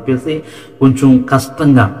అడుగుతున్నారని చెప్పేసి కొంచెం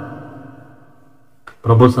కష్టంగా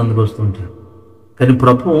ప్రభు సందుకు వస్తుంటారు. కానీ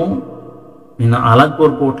ప్రభు నేను అలా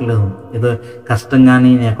కోరుకోవట్లేదు. ఏదో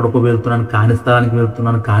కష్టంగానే నేను ఎక్కడికో వెళ్తున్నాను, కాని స్థలానికి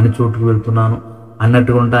వెళ్తున్నాను, కాని చోటుకు వెళ్తున్నాను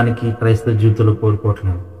అన్నట్టుగా ఉండడానికి క్రైస్తవ జీవితంలో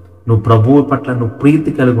కోరుకోవట్లేదు. నువ్వు ప్రభువు పట్ల నువ్వు ప్రీతి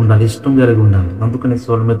కలిగి ఉండాలి, ఇష్టం కలిగి ఉండాలి. అందుకని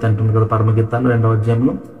సోలమేత అంటుంది కదా పరమగీతాలు 2వ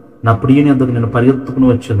అధ్యాయంలో, నా ప్రియుని వద్దకు నేను పరిగెత్తుకుని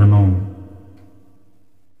వచ్చేదను.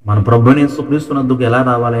 మన ప్రభుని యేసుక్రీస్తునందుకు ఎలా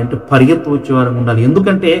రావాలి అంటే పరిగెత్తు వచ్చేవారు ఉండాలి.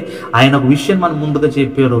 ఎందుకంటే ఆయన ఒక విషయం మనం ముందుగా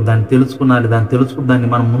చెప్పారు, దాన్ని తెలుసుకున్నాలి. దాన్ని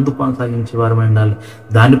మనం ముందు కొనసాగించే వారమై ఉండాలి,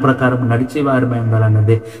 దాని ప్రకారం నడిచే వారమై ఉండాలి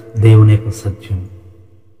అన్నదే దేవుని యొక్క సత్యం.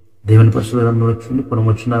 దేవుని పరిశుద్ధ గ్రంథంలో వచ్చింది కొన్ని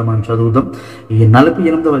వచనాలు మనం చదువుదాం. ఈ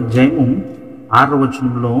 48వ అధ్యాయము 6వ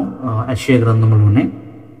వచనంలో, యెషయా గ్రంథంలోనే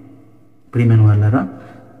ప్రియమైన వాళ్ళారా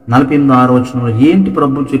 48 6వ వచనంలో ఏంటి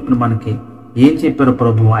ప్రభు చెప్పిన మనకి ఏం చెప్పారు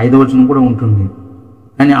ప్రభు? 5వ వచనం కూడా ఉంటుంది,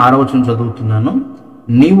 కానీ 6వ వచనం చదువుతున్నాను.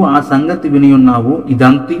 నీవు ఆ సంగతి విని ఉన్నావు,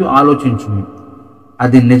 ఇదంతయు ఆలోచించుము,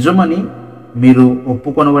 అది నిజమని మీరు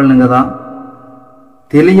ఒప్పుకొనవలను కదా.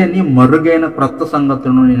 తెలియని మరుగైన క్రొత్త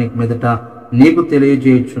సంగతులను నేను మీదట నీకు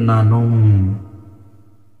తెలియజేయుచున్నాను.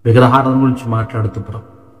 విగ్రహారాధన గురించి మాట్లాడుతూ ప్రభు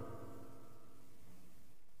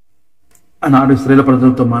ఆనాడు ఇశ్రాయేలు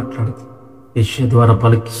ప్రజలతో మాట్లాడుతూ యెషయా ద్వారా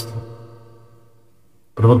పలికిస్తూ,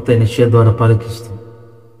 ప్రవక్త యెషయా ద్వారా పలికిస్తూ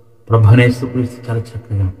ప్రభువుని యేసుక్రీస్తు చాలా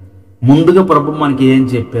చక్కగా ముందుగా ప్రభు మనకి ఏం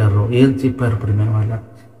చెప్పారు ప్రియమైన వాళ్ళ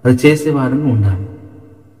అది చేసేవారని ఉండాలి.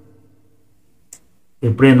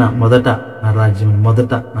 ఎప్పుడైనా మొదట నా రాజ్యం,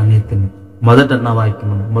 మొదట నా నీతిని, మొదట నా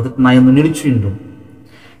వాక్యమును, మొదట నా యందు నిలిచిండు.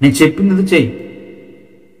 నేను చెప్పింది చెయ్యి.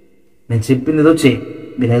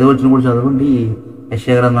 మీరు 5వ వచనం కూడా చదవండి.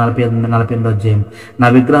 యెషయా గ్రంథం 48వ అధ్యాయం. నా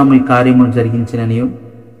విగ్రహం ఈ కార్యమును జరిగించిననియు,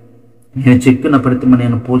 నేను చెప్పిన ప్రతిమ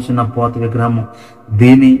నేను పోల్చిన పోత విగ్రహము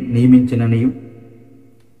దేని నియమించిననియు,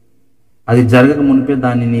 అది జరగక మునిపే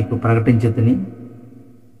దాన్ని నీకు ప్రకటించేదని.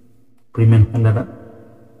 ప్రియమైన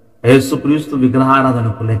యేసుక్రీస్తు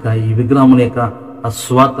విగ్రహారాధనకు లేక ఈ విగ్రహము లేక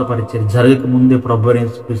అస్వార్థ పరిచయం జరగక ముందే ప్రభు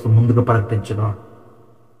యేసుక్రీస్తు ముందుగా ప్రకటించడం.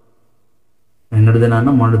 నిన్నటి దినాన్న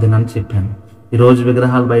మొన్నటి దినాన్ని చెప్పాను. ఈరోజు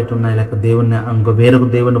విగ్రహాలు బయట ఉన్నాయి, లేక దేవుణ్ణి వేరొక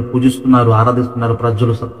దేవుణ్ణి పూజిస్తున్నారు, ఆరాధిస్తున్నారు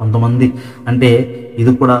ప్రజలు కొంతమంది. అంటే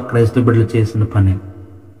ఇది కూడా క్రైస్తవ బిడ్డలు చేసిన పని.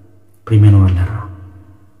 ప్రియమైన వాళ్ళారా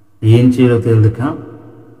ఏం చేయాలో తెలియక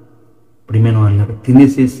ప్రియమైన వాళ్ళారా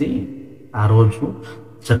తినేసేసి ఆ రోజు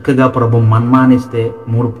చక్కగా ప్రభు మన్మానేస్తే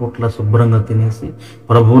 3 పూట్ల శుభ్రంగా తినేసి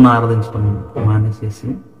ప్రభువును ఆరాధించడం మానేసేసి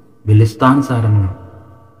వీళ్ళిష్టానుసారంగా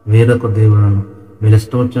వేరొక దేవులను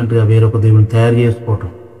వీళ్ళిష్టం వచ్చినట్టుగా వేరొక దేవుని తయారు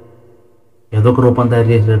చేసుకోవటం, ఏదో ఒక రూపం తయారు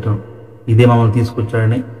చేసేయటం, ఇదే మమ్మల్ని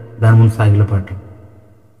తీసుకొచ్చాడని దాని ముందు సాగిలపడటం,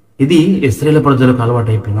 ఇది ఇశ్రాయేలు ప్రజలకు అలవాటు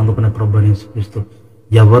అయిపోయింది. అందుకనే ప్రభువుని యేసుక్రీస్తు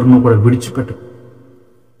ఎవరినూ కూడా విడిచిపెట్టు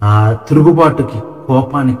ఆ తిరుగుబాటుకి,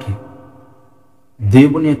 కోపానికి,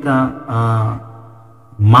 దేవుని యొక్క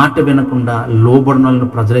మాట వినకుండా లోబడిన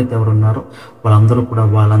ప్రజలైతే ఎవరున్నారో వాళ్ళందరూ కూడా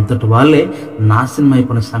వాళ్ళంతటి వాళ్ళే నాశనం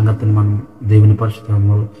అయిపోయిన సంగతిని మనం దేవుని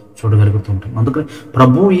పరిశుద్ధంలో చూడగలుగుతుంటాం. అందుకని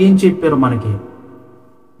ప్రభువు ఏం చెప్పారు మనకి,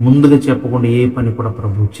 ముందుగా చెప్పకుండా ఏ పని కూడా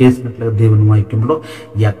ప్రభు చేసినట్లుగా దేవుని వాక్యంలో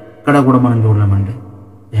ఎక్కడ కూడా మనం చూడలేమండి,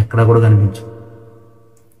 ఎక్కడ కూడా కనిపించదు.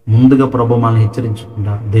 ముందుగా ప్రభు మనల్ని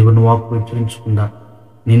హెచ్చరించకుండా, దేవుని వాక్కు హెచ్చరించకుండా,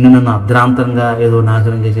 నన్ను అర్ధాంతరంగా ఏదో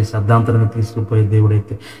నాశనం చేసేసి అర్ధాంతరంగా తీసుకుపోయే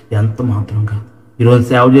దేవుడైతే ఎంత మాత్రం కాదు. ఈరోజు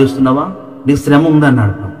సేవ చేస్తున్నావా, నీకు శ్రమ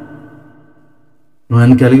ఉందన్నాడు ప్రభు. నువ్వు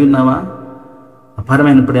నన్ను కలిగి ఉన్నావా,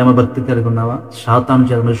 అపారమైన ప్రేమ భక్తి కలిగి ఉన్నావా, శాతాను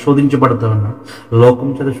చేత నువ్వు శోధించబడతా ఉన్నాడు, లోకం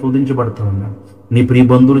చేత శోధించబడతా ఉన్నాడు, నీ ప్రియ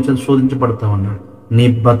బంధువుల చేత శోధించబడతా ఉన్నాడు, నీ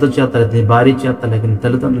భర్త చేత, నీ భార్య చేత, లేక నీ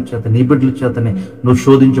తల్లిదండ్రుల చేత, నీ బిడ్డల చేతనే నువ్వు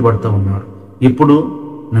శోధించబడతా ఉన్నాడు. ఇప్పుడు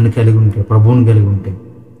నన్ను కలిగి ఉంటే, ప్రభువుని కలిగి ఉంటే,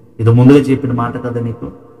 ఇది ముందుగా చెప్పిన మాట కదా నీకు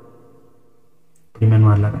ప్రియమైన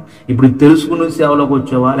వాళ్ళగా. ఇప్పుడు ఇది తెలుసుకుని సేవలోకి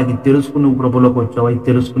వచ్చావా, లేక ఇది తెలుసుకుని నువ్వు ప్రభులోకి వచ్చావా, ఇది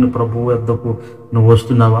తెలుసుకుని ప్రభు వద్దకు నువ్వు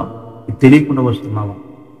వస్తున్నావా, ఇది తెలియకుండా వస్తున్నావా?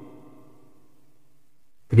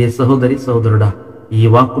 ప్రియ సహోదరి సహోదరుడా, ఈ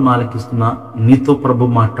వాక్కును ఆలకిస్తున్నా నీతో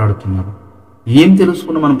ప్రభు మాట్లాడుతున్నారు. ఏం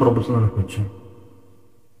తెలుసుకుని మనం ప్రభు సన్నిధికి వచ్చాం?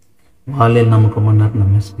 వాళ్ళే నమ్మకం అన్నారు,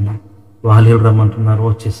 నమ్మేసుకున్నాం. వాళ్ళు రమ్మంటున్నారు,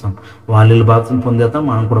 వచ్చేసాం. వాళ్ళు బాప్తిసం పొందేద్దాం,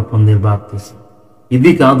 మనం కూడా పొందే బాప్తిసం.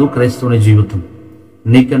 ఇది కాదు క్రైస్తవుని జీవితం.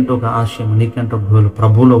 నీకంటూ ఒక ఆశయం, నీకంటూ ఒక గోలు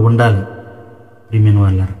ప్రభువులో ఉండాలి. ప్రియమైన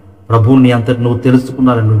వాళ్ళారా, ప్రభువుని అంతటి నువ్వు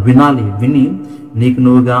తెలుసుకున్నాలి, నువ్వు వినాలి. విని నీకు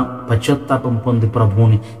నువ్వుగా పశ్చాత్తాపం పొంది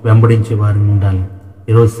ప్రభువుని వెంబడించే వారిని ఉండాలి.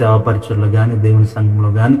 ఈరోజు సేవా పరిచయలో కానీ, దేవుని సంఘంలో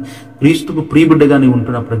కానీ, క్రీస్తుకు ప్రియబిడ్డగానే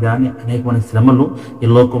ఉంటున్నప్పుడు కానీ అనేకమైన శ్రమలు ఈ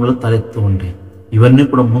లోకంలో తలెత్తూ ఉంటాయి. ఇవన్నీ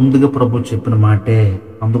కూడా ముందుగా ప్రభు చెప్పిన మాటే.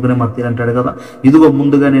 అందుకనే మత్తయి అంటాడు కదా, ఇదిగో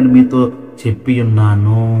ముందుగా నేను మీతో చెప్పి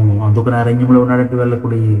ఉన్నాను. అందుకనే అరణ్యంలో ఉన్నాడంటే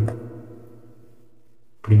వెళ్ళకూడదు.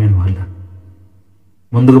 ప్రియమైన వాళ్ళ,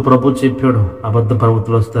 ముందుగా ప్రభు చెప్పాడు, అబద్ధ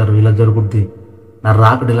ప్రవక్తలు వస్తారు, ఇలా జరుగుద్ది, నా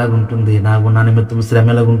రాకడ ఇలాగ ఉంటుంది, నా నిమిత్తం శ్రమ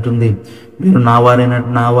ఎలాగ ఉంటుంది, మీరు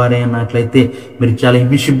నా వారైనట్లయితే మీరు చాలా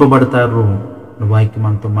హింసింపబడతారు. నువ్వు వాక్యం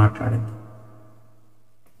మనతో మాట్లాడింది.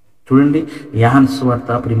 చూడండి, యోహాను సువార్త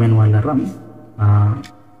ప్రియమైన వాళ్ళారా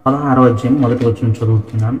 16వ అధ్యాయం మొదటి వచనం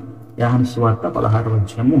చదువుతున్నాను. యోహాను సువార్త 16వ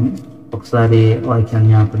అధ్యాయము ఒకసారి వాక్యాన్ని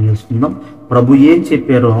జ్ఞాపకం చేసుకుందాం. ప్రభు ఏం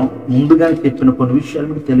చెప్పారో ముందుగా చెప్పిన కొన్ని విషయాలు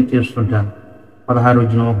మీకు తెలియజేస్తుంటాను. 16వ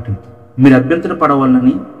వచనం 1, మీరు అభ్యంతర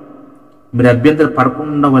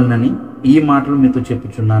పడకుండా వలనని ఈ మాటలు మీతో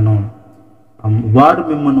చెప్పుచున్నాను. వారు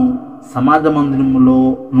మిమ్మల్ని సమాజ మందిరములో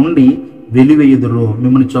నుండి వెలివేయుదురు,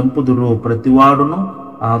 మిమ్మల్ని చంపుదురు, ప్రతివాడును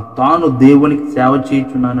తాను దేవునికి సేవ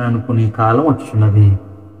చేయుచున్నాను అనుకునే కాలం వచ్చున్నది.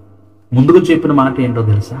 ముందుగా చెప్పిన మాట ఏంటో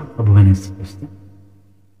తెలుసా? ప్రభువైన యేసుక్రీస్తు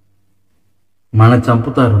మన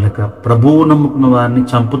చంపుతారు, లేక ప్రభువు నమ్ముకున్న వారిని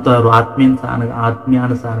చంపుతారు.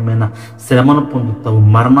 ఆత్మీయానుసారమైన శ్రమను పొందుతావు,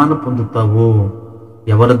 మరణాన్ని పొందుతావు.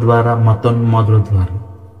 ఎవరి ద్వారా? మతోన్మాదుల ద్వారా,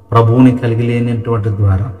 ప్రభువుని కలిగి లేనటువంటి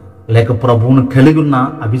ద్వారా, లేక ప్రభువుని కలిగి ఉన్న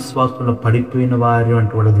అవిశ్వాసులు పడిపోయిన వారి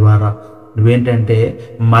వంటి ద్వారా నువ్వేంటంటే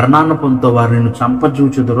మరణాన్ని పొందుతావు. వారిని నేను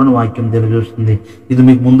చంపజూచుదురు అని వాక్యం తెలియజేస్తుంది. ఇది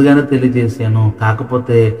మీకు ముందుగానే తెలియజేశాను.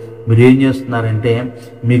 కాకపోతే మీరు ఏం చేస్తున్నారంటే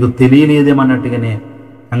మీకు తెలియలేదేమన్నట్టుగానే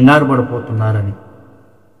కంగారు పడిపోతున్నారని,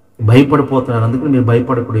 భయపడిపోతున్నారు. అందుకని మీరు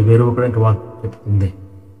భయపడకూడదు, వేరే ఒకటి వాక్యం చెప్తుంది.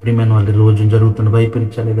 ప్రియమైన వాళ్ళు, రోజు జరుగుతున్న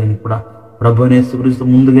భయపరించలేదని కూడా ప్రభు యేసుక్రీస్తు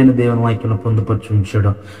ముందుగానే దేవుని వాక్యంలో పొందుపరిచి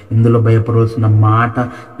ఉంచాడు. ఇందులో భయపడవలసిన మాట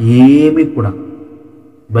ఏమీ కూడా,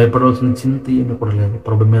 భయపడవలసిన చింత ఏమీ కూడా లేదు.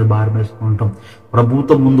 ప్రభు మీద భారం వేసుకుంటాం,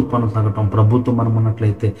 ప్రభుతో ముందుకు కొనసాగటం. ప్రభుతో మనం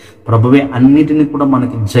ఉన్నట్లయితే ప్రభువే అన్నిటినీ కూడా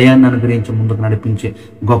మనకి జయాన్ని అనుగ్రహించి ముందుకు నడిపించే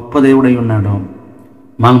గొప్ప దేవుడై ఉన్నాడు.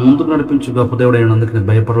 మనం ముందుకు నడిపించే గొప్ప దేవుడై ఉన్నందుకు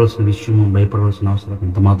భయపడవలసిన విషయము, భయపడవలసిన అవసరం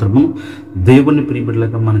ఎంత మాత్రము దేవుని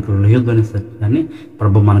ప్రియబిడ్డలుగా మనకు లేదని సత్యాన్ని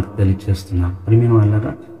ప్రభు మనకు తెలియజేస్తున్నారు. ప్రియమైన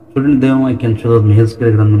వాళ్ళారా, చూడండి, దేవుని వాక్యం చదువు.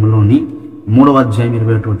 యెహెజ్కేలు గ్రంథంలోని 3వ అధ్యాయం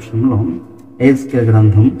 21వ వచనంలో, యెహెజ్కేలు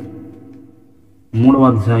గ్రంథం 3వ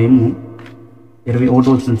అధ్యాయము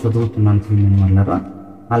 21వ వచనం చదువుతున్నాను. ప్రియమైన వాళ్ళారా,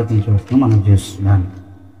 ఆలకించవలసిన మనం చేస్తున్నాను.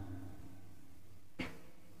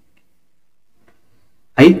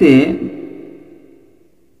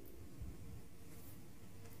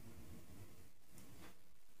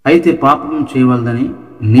 అయితే పాపం చేయవలదని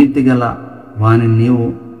నీతిగల వాని నీవు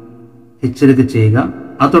హెచ్చరిక చేయగా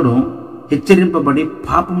అతడు హెచ్చరింపబడి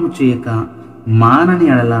పాపము చేయక మానని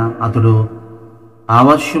ఎడల అతడు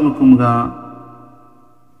ఆవశ్యముఖముగా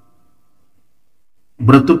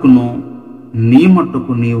బ్రతుకును. నీ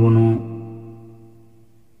మట్టుకు నీవును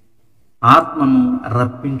ఆత్మను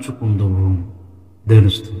రప్పించుకుందువు.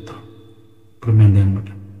 దేవుని స్తుతితో. ఇప్పుడు మేము దేని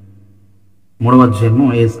బట్టి 3వ అధ్యాయము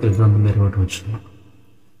యెహెజ్కేలు గ్రంథం 21వ వచనం.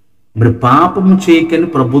 మరి పాపము చేయకని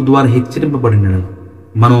ప్రభు ద్వారా హెచ్చరింపబడిన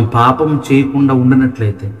మనం పాపం చేయకుండా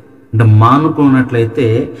ఉండనట్లయితే, అంటే మానుకున్నట్లయితే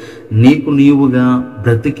నీకు నీవుగా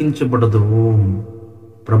బ్రతికించబడదు.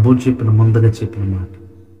 ప్రభు ముందుగా చెప్పిన మాట.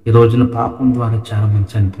 ఈ రోజున పాపం ద్వారా చాలా మంది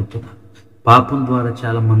చనిపోతున్నారు. పాపం ద్వారా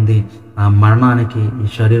చాలామంది ఆ మరణానికి ఈ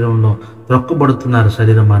శరీరంలో త్రొక్కబడుతున్నారు.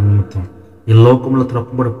 శరీర మరణంతో ఈ లోకంలో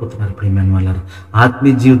త్రొక్కబడిపోతున్నారు. ప్రియమైన వాళ్ళారా,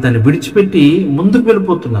 ఆత్మీయ జీవితాన్ని విడిచిపెట్టి ముందుకు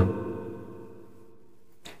వెళ్ళిపోతున్నారు.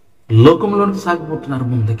 లోకంలోనికి సాగిపోతున్నారు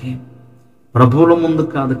ముందుకి. ప్రభువుల ముందు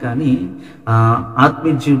కాదు, కానీ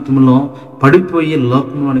ఆత్మీయ జీవితంలో పడిపోయి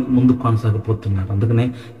లోకంలోనికి ముందు కొనసాగిపోతున్నారు. అందుకనే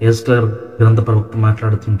యేసుక్రీస్తు గ్రంథ ప్రవక్త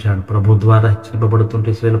మాట్లాడుతుంటాడు, ప్రభు ద్వారా హెచ్చరింపబడుతుంటే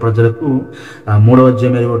ఇశ్రాయేలు ప్రజలకు 3వ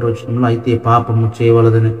అధ్యాయం 21వ వచనంలో, అయితే పాపము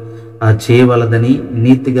చేయవలదని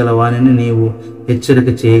నీతి గల వానిని నీవు హెచ్చరిక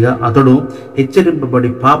చేయగా అతడు హెచ్చరింపబడి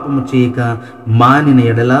పాపము చేయక మానిన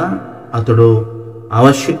ఎడల అతడు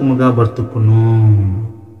అవశ్యకముగా బ్రతుకును.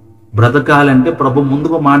 బ్రతకాలంటే ప్రభు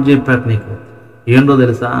ముందుకు మాట చెప్పాడు నీకు. ఏంటో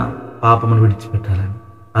తెలుసా? పాపమును విడిచిపెట్టాలని,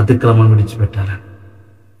 అతిక్రమం విడిచిపెట్టాలని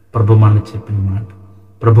ప్రభు మనకు చెప్పిన మాట,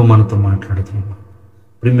 ప్రభు మనతో మాట్లాడుతున్న మాట.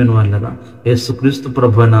 ప్రియమైన వాళ్ళరా, యేసుక్రీస్తు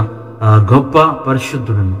ప్రభు అయిన గొప్ప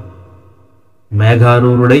పరిశుద్ధుడును,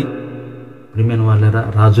 మేఘారూరుడై, ప్రియమైన వాళ్ళరా,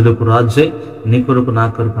 రాజులకు రాజై నీ కొరకు నా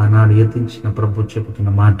కొరకు ఆనాడు యతించిన ప్రభు చెబుతున్న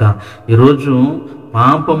మాట, ఈరోజు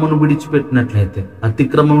పాపమును విడిచిపెట్టినట్లయితే,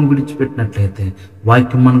 అతిక్రమమును విడిచిపెట్టినట్లయితే,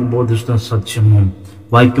 వాక్యం మనకు బోధిస్తున్న సత్యము,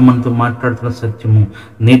 వాక్యం మనతో మాట్లాడుతున్న సత్యము,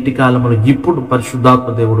 నేటి కాలంలో ఇప్పుడు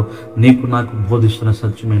పరిశుద్ధాత్మ దేవుడు నీకు నాకు బోధిస్తున్న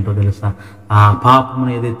సత్యం ఏంటో తెలుసా? ఆ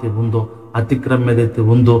పాపమును ఏదైతే ఉందో, అతిక్రమం ఏదైతే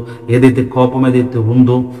ఉందో, ఏదైతే కోపం ఏదైతే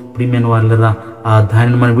ఉందో, ప్రియమైన వాళ్ళరా,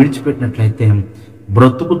 దానిని మనం విడిచిపెట్టినట్లయితే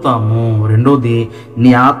బ్రతుకుతాము. రెండోది,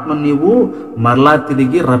 నీ ఆత్మ నీవు మరలా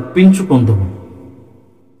తిరిగి రప్పించుకుందువు.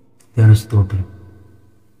 దేవుని స్తోత్రం.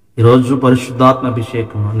 ఈరోజు పరిశుద్ధాత్మ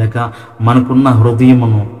అభిషేకం లేక మనకున్న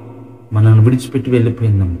హృదయమును మనల్ని విడిచిపెట్టి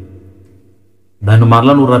వెళ్ళిపోయిందము. దాన్ని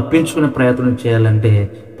మరలా నువ్వు రప్పించుకునే ప్రయత్నం చేయాలంటే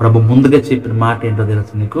ప్రభు ముందుగా చెప్పిన మాట ఏంటో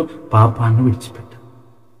తెలుసు నీకు? పాపాన్ని విడిచిపెట్టు.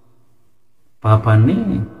 పాపాన్ని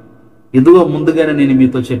ఇదిగో ముందుగానే నేను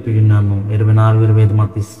మీతో చెప్పి విన్నాను. 24-25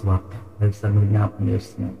 మత్తయి వార్త జ్ఞాపకం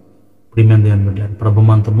చేస్తున్నాను. ప్రియమైన దేవుని బిడ్డలారా, ప్రభు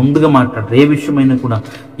మనతో ముందుగా మాట్లాడారు. ఏ విషయమైనా కూడా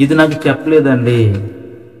ఇది నాకు చెప్పలేదండి,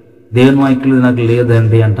 దేవుని వాక్యం నాకు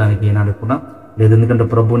లేదండి అంటానికి ఈనాడు కూడా లేదు. ఎందుకంటే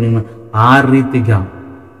ప్రభు నేను ఆ రీతిగా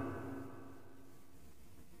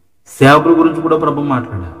సేవకుల గురించి కూడా ప్రభు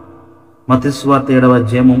మాట్లాడారు. మత్తయి సువార్త 7వ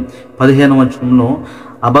అధ్యాయము 15వ వచనంలో,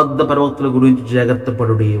 అబద్ధ ప్రవక్తల గురించి జాగ్రత్త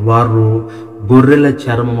పడుడి, వారు గొర్రెల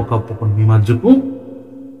చర్మము కప్పుకొని మీ మధ్యకు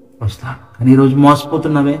వస్తారు. కానీ ఈరోజు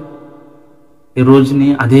మోసపోతున్నవే, ఈ రోజుని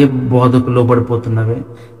అదే బోధకు లోబడిపోతున్నవే,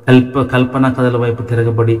 కల్పన కథల వైపు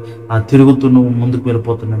తిరగబడి తిరుగుతూ నువ్వు ముందుకు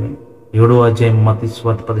వెళ్ళిపోతున్నవే. 7వ అధ్యాయం మత్తయి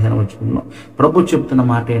సువార్త 15వ వచనంలో ప్రభు చెప్తున్న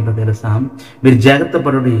మాట ఏంటో తెలుసా? మీరు జాగ్రత్త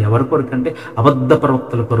పడుడి. ఎవరి కొరకు అంటే అబద్ధ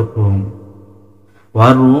ప్రవక్తల కొరకు.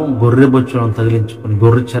 వారు గొర్రె బొచ్చులను తగిలించుకొని,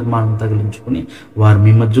 గొర్రె చర్మాలను తగిలించుకొని వారు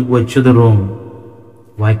మీ మధ్యకు వచ్చేదరు.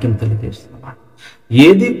 వాక్యం తెలియజేస్తున్నమాట.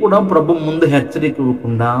 ఏది కూడా ప్రభు ముందు హెచ్చరిక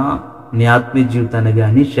ఇవ్వకుండా నీ ఆత్మీయ జీవితాన్ని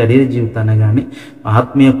కానీ, శరీర జీవితాన్ని కానీ,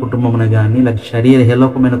 ఆత్మీయ కుటుంబమును కానీ, లేక శరీర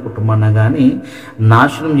హేలోకమైన కుటుంబాన్ని కానీ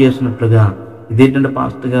నాశనం చేసినట్లుగా, ఇదేంటంటే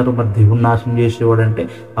పాస్టర్ గారు మరి దేవుని నాశనం చేసేవాడు అంటే,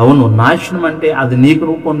 అవును, నాశనం అంటే అది నీకు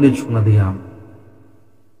రూపొందించుకున్నదిగా.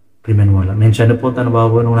 ప్రియమైన వాళ్ళ, నేను చనిపోతాను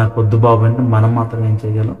బాబు, నువ్వు నాకు వద్దు బాబు అంటే మనం మాత్రం ఏం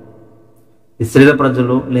చేయగలం? ఇశ్రాయేలు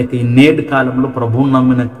ప్రజలు లేక ఈ నేటి కాలంలో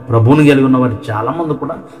ప్రభువుని కలిగి ఉన్న వారు చాలామంది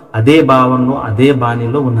కూడా అదే భావంలో, అదే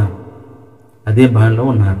బాణీలో ఉన్నారు, అదే బాణిలో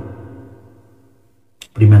ఉన్నారు.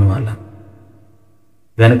 ప్రియమైన వాళ్ళ,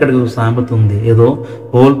 వెనకటికి సామెత ఉంది, ఏదో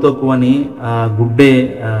హోల్ తక్కువని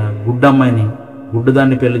గుడ్డమ్మాయిని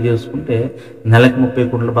గుడ్డుదాన్ని పెళ్లి చేసుకుంటే నెలకు 30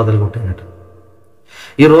 కోట్లు బదులు కొట్టాడట.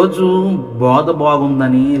 ఈరోజు బోధ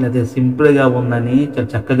బాగుందని, లేదా సింపుల్గా ఉందని, చాలా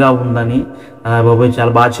చక్కగా ఉందని, బాబాయ్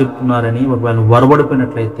చాలా బాగా చెప్తున్నారని ఒకవేళ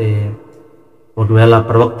వరబడిపోయినట్లయితే, ఒకవేళ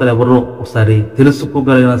ప్రవక్తలు ఎవరో ఒకసారి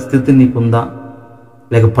తెలుసుకోగలిగిన స్థితి నీకుందా?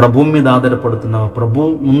 లేక ప్రభు మీద ఆధారపడుతున్నావా? ప్రభు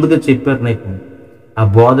ముందుగా చెప్పారు నీకు ఆ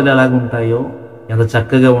బోధలు ఎలాగుంటాయో, ఎంత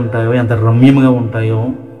చక్కగా ఉంటాయో, ఎంత రమ్యంగా ఉంటాయో,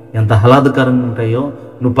 ఎంత ఆహ్లాదకరంగా ఉంటాయో.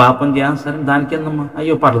 నువ్వు పాపం చేయాలి, దానికి ఏందమ్మా,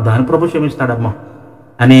 అయ్యో పర్లేదు, దాని ప్రభు క్షమిస్తాడమ్మా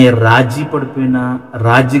అనే రాజీ పడిపోయిన,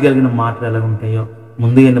 రాజీ కలిగిన మాటలు ఎలా ఉంటాయో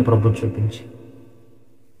ముందుగానే ప్రభు చూపించి,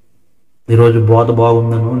 ఈరోజు బోధ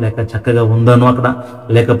బాగుందనో, లేక చక్కగా ఉందనో అక్కడ,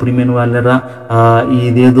 లేక ప్రియమైన వాళ్ళరా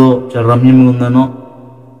ఇదేదో చాలా రమ్యంగా ఉందనో,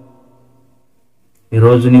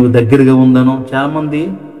 ఈరోజు నీవు దగ్గరగా ఉందనో, చాలామంది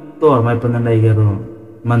దూరం అయిపోయిందండి అయ్యారు,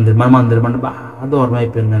 మన మందిరం అంటే బాగా దూరం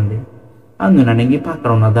అయిపోయిందండి, అందునండి ఇంక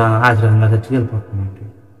పక్కన ఉన్నదా ఆశ్రమంగా చర్చికి వెళ్ళిపోతుందండి.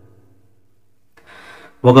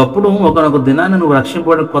 ఒకప్పుడు ఒకనొక దినాన్ని నువ్వు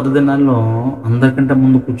రక్షింపబడిన కొత్త దినాల్లో అందరికంటే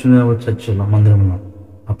ముందు కూర్చునే చర్చిలో, మందిరంలో.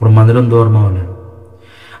 అప్పుడు మందిరం దూరం అవ్వలేదు,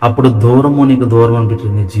 అప్పుడు దూరము నీకు దూరం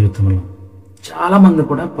అనిపించింది నీ జీవితంలో. చాలామంది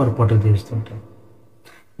కూడా పొరపాటులు చేస్తుంటారు.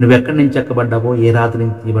 నువ్వు ఎక్కడి నుంచి ఎక్కబడ్డావో, ఏ రాత్రి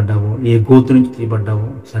నుంచి తీయబడ్డావో, ఏ గోతు నుంచి తీయబడ్డావో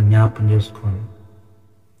జ్ఞాపకం చేసుకోవాలి.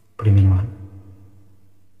 ప్రియమైన వాళ్ళు,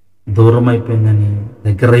 దూరం అయిపోయిందని,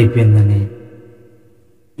 దగ్గర అయిపోయిందని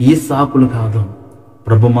ఈ సాకులు కాదు.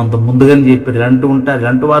 ప్రభు మనతో ముందుగానే చెప్పారు.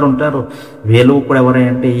 ఇలాంటి వారు ఉంటారు. వీళ్ళు కూడా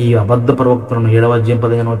ఎవరంటే ఈ అబద్ధ ప్రవక్తలను 7వ అధ్యాయం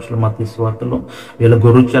 15వ వచనంలో మత్తయి సువార్తలో వీళ్ళ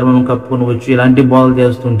గొర్రె చర్మం కప్పుకొని వచ్చి ఇలాంటి బోధలు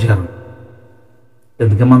చేస్తుంటారు.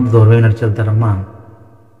 ఎందుకు మనతో దూరమే నడిచెళ్తారమ్మా?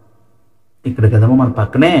 ఇక్కడ కదమ్మా మన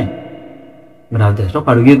పక్కనే. మీరు ఆ దేశంలో ఒక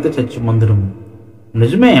అడుగుతే చర్చి మందిరం.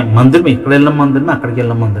 నిజమే, మందిరం. ఇక్కడ వెళ్ళిన మందిరమే, అక్కడికి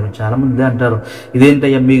వెళ్ళిన మందిరం. చాలా మంది అంటారు,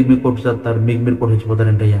 ఇదేంటయ్యా మీకు కొట్టు చేస్తారు, మీరు కొట్టు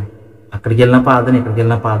చచ్చిపోతారేంటయ్యా? అక్కడికి వెళ్ళిన ప్రార్థన, ఇక్కడికి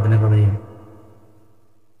వెళ్ళిన ప్రార్థనే కదయ్యా.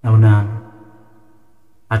 అవునా?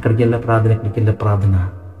 అక్కడికి వెళ్ళే ప్రార్థన, ఇక్కడికి వెళ్ళే ప్రార్థన.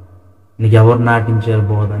 నీకు ఎవరు నాటించారు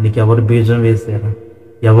బోధ? నీకు ఎవరు బీజం వేశారు?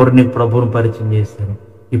 ఎవరు నీకు ప్రభువును పరిచయం చేశారు?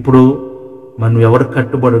 ఇప్పుడు మనం ఎవరు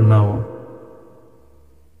కట్టుబడి ఉన్నావో,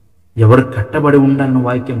 ఎవరు కట్టబడి ఉండాలని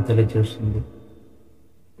వాక్యం తెలియజేస్తుంది.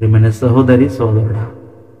 ప్రియమైన సహోదరి సోదరుడా,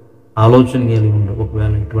 ఆలోచన కలిగి ఉండు.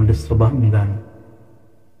 ఒకవేళ ఇటువంటి స్వభావం కానీ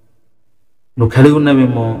నువ్వు కలిగి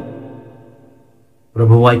ఉన్నవేమో,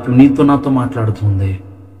 ప్రభు వాక్యం నీతో నాతో మాట్లాడుతుంది.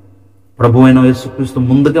 ప్రభు అయిన యేసుక్రీస్తు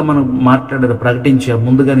ముందుగా మనం మాట్లాడారు, ప్రకటించారు,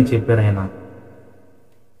 ముందుగానే చెప్పారు. ఆయన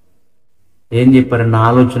ఏం చెప్పారు? నా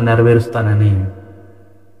ఆలోచన నెరవేరుస్తానని,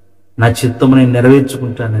 నా చిత్తము నేను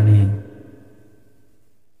నెరవేర్చుకుంటానని,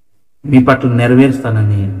 మీ పట్ల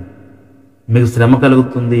నెరవేరుస్తానని. మీకు శ్రమ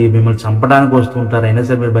కలుగుతుంది, మిమ్మల్ని చంపడానికి వస్తుంటారు, అయినా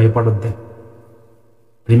సరే మీరు భయపడొద్దు.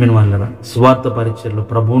 ప్రియమైన వాళ్ళరా, స్వార్థ పరిచయలో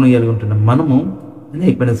ప్రభువును కలిగి ఉంటున్న మనము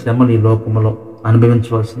అనేకమైన శ్రమలు ఈ లోకంలో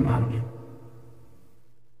అనుభవించవలసిన వారు.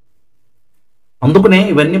 అందుకనే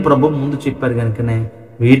ఇవన్నీ ప్రభు ముందు చెప్పారు కనుకనే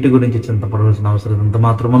వీటి గురించి చింతపడవలసిన అవసరం ఎంత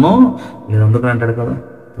మాత్రమనో లేదు. అందుకని అంటాడు కదా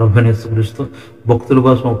ప్రభువైన యేసుక్రీస్తు, భక్తుల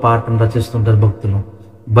కోసం ఒక పాటను రచిస్తుంటారు భక్తులు.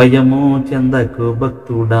 భయము చెందకు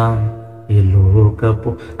భక్తుడా, ఈ లోకపు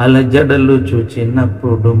అలజడలు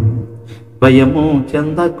చూచినప్పుడు, భయము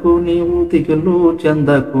చెందకు నీవు, దిగులు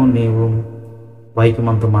చెందకు నీవు.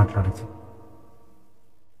 వాక్యమంతా మాట్లాడచ్చు.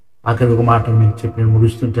 ఆఖరి ఒక మాట మీకు చెప్పి నేను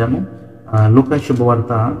ముగిస్తుంటాను. లూకా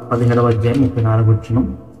శుభవార్త 17వ అధ్యాయం 34వ వచనం.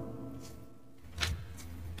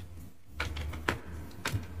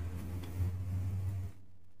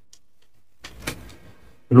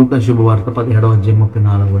 లూకా శుభవార్త 17వ అధ్యాయం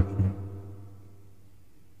 34వ వచనం.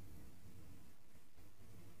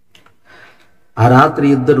 ఆ రాత్రి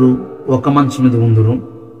ఇద్దరు ఒక మంచం మీద ఉందురు.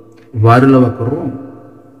 వారిలో ఒకరు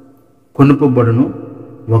కొనుపబడును,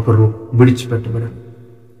 ఒకరు విడిచిపెట్టబడను.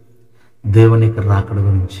 దేవుని యొక్క రాకడ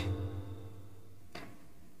గురించి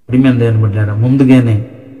ప్రియమైన దేవుని బిడ్డలారా, ముందుగానే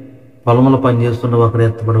పొలంలో పనిచేస్తుండే ఒకరు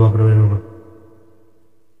ఎత్తబడి ఒకరు వేరు.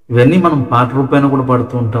 ఇవన్నీ మనం పాట రూపాయన కూడా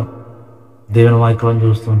పడుతూ ఉంటాం, దేవుని వాక్యాలను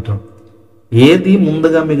చూస్తూ ఉంటాం. ఏది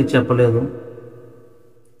ముందుగా మీకు చెప్పలేదు,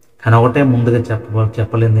 కానీ ఒకటే ముందుగా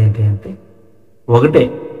చెప్పలేదు. ఏంటి అంటే ఒకటే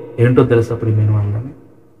ఏంటో తెలుసా ప్రియమైన వాళ్ళని?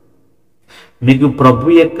 మీకు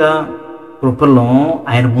ప్రభు యొక్క కృపలో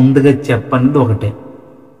ఆయన ముందుగా చెప్పనిది ఒకటే.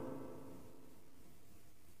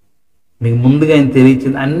 మీకు ముందుగా ఆయన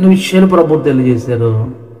తెలియచేది. అన్ని విషయాలు ప్రభు తెలియజేశారు,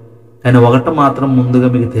 కానీ ఒకటి మాత్రం ముందుగా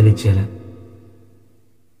మీకు తెలియచేయలేదు.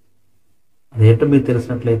 అదేంటో మీకు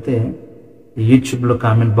తెలిసినట్లయితే యూట్యూబ్లో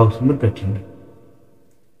కామెంట్ బాక్స్ మీరు పెట్టండి.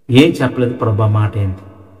 ఏం చెప్పలేదు ప్రభు మాట ఏంటి,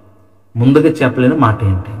 ముందుగా చెప్పలేని మాట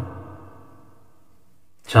ఏంటి?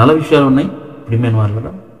 చాలా విషయాలు ఉన్నాయి ప్రియమైన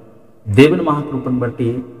వాళ్ళలో. దేవుని మహాకృపను బట్టి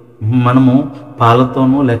మనము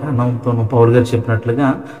పాలతోనూ లేక అన్నంతోనూ పౌలు గారు చెప్పినట్లుగా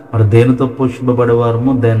మరి దేనితో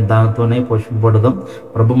పోషింపబడేవారము దానితోనే పోషింపబడదాం.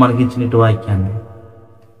 ప్రభు మనకి ఇచ్చిన వాక్యాన్ని.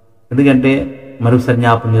 ఎందుకంటే మరొకసారి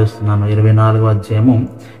జ్ఞాపకం చేస్తున్నాను, 24వ అధ్యాయము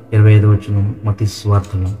 25వ వచనం మత్తయి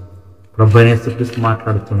సువార్తలో ప్రభు అయిన యేసుక్రీస్తు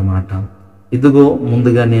మాట్లాడుతున్న మాట, ఇదిగో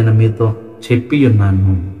ముందుగా నేను మీతో చెప్పి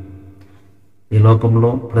ఉన్నాను. ఈ లోకంలో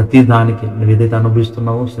ప్రతి దానికి నువ్వు ఏదైతే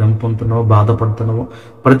అనుభవిస్తున్నావో, శ్రమ పొందుతున్నావో, బాధపడుతున్నావో,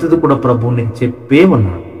 ప్రతిది కూడా ప్రభువు నీకు చెప్పే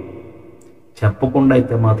ఉన్నాడు. చెప్పకుండా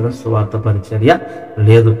అయితే మాత్రం స్వార్థ పరిచర్య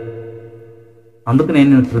లేదు. అందుకు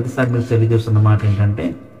నేను ప్రతిసారి మీరు తెలియజేస్తున్న మాట ఏంటంటే,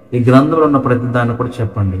 ఈ గ్రంథంలో ఉన్న ప్రతి దాన్ని కూడా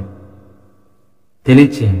చెప్పండి,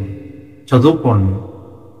 తెలియచేయండి, చదువుకోండి,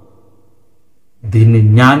 దీన్ని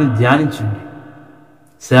ధ్యానించండి.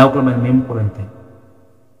 సేవకులమైన మేము కూడా అంతే.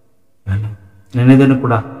 నేను ఏదైనా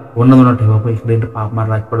కూడా ఉన్నట్టు బాబు ఇక్కడేంటి పాప మాట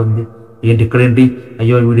రాకపోవడం ఉంది ఏంటి, ఇక్కడేంటి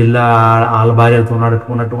అయ్యో వీడు ఇలా వాళ్ళ భార్యతో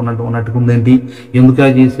ఉన్నట్టుగా ఉందేంటి, ఎందుకు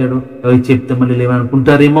చేశాడు, చెప్తే మళ్ళీ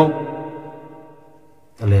లేవనుకుంటారేమో.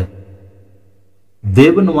 లేదు,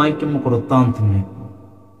 దేవుని వాక్యం ఒక వృత్తాంతం.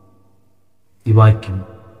 ఈ వాక్యం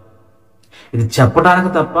ఇది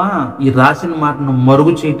చెప్పడానికి తప్ప ఈ రాసిన మాటను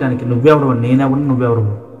మరుగు చేయటానికి నువ్వెవరు, నేనెవరు, నువ్వెవరు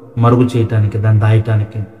మరుగు చేయటానికి, దాన్ని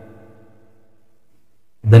దాయటానికి,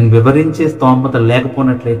 దాన్ని వివరించే స్తోమత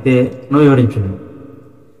లేకపోయినట్లయితే నువ్వు వివరించలేవు.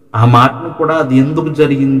 ఆ మాటను కూడా అది ఎందుకు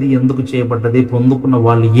జరిగింది, ఎందుకు చేయబడ్డది, పొందుకున్న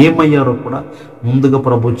వాళ్ళు ఏమయ్యారో కూడా ముందుగా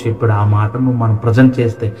ప్రభు చెప్పాడు. ఆ మాటను మనం ప్రజెంట్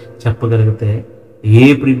చేస్తే, చెప్పగలిగితే ఏ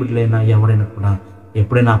ప్రియులైనా ఎవరైనా కూడా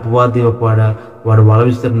ఎప్పుడైనా అపవాది వాడు వల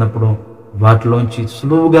విసిరినప్పుడు వాటిలోంచి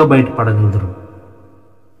సులువుగా బయటపడగలుగుతారు.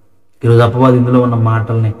 ఈరోజు అపవాది ఇందులో ఉన్న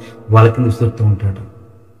మాటల్ని వాళ్ళ కింద విసురుతూ ఉంటాడు.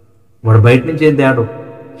 వాడు బయట నుంచి ఏం తేడు,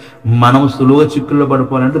 మనం సులువుగా చిక్కుల్లో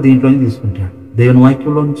పడిపోవాలంటే దీంట్లోంచి తీసుకుంటాడు. దేవుని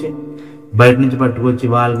వాక్యంలోంచి బయట నుంచి పట్టుకొచ్చి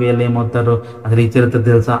వీళ్ళు ఏమవుతారో, అసలు ఈ చరిత్ర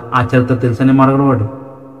తెలుసా, ఆ చరిత్ర తెలుసా అని అడగడం. వాడు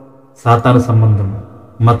సాతాను సంబంధం,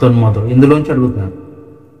 మతోన్మాదం ఇందులోంచి అడుగుతారు.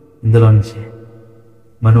 ఇందులోంచి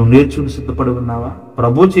మనం నేర్చుకుని సిద్ధపడి ఉన్నావా?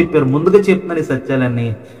 ప్రభు చెప్పారు, ముందుగా చెప్తున్నారు ఈ సత్యాలన్నీ,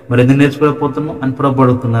 మరి ఎందుకు నేర్చుకోలేకపోతున్నాం అని ప్రభు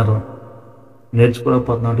అడుగుతున్నారు.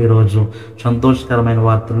 నేర్చుకోలేకపోతున్నాం. ఈరోజు సంతోషకరమైన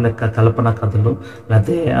వార్తలు, లెక్క కల్పన కథలు,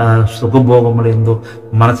 లేకపోతే సుఖభోగములు ఏందో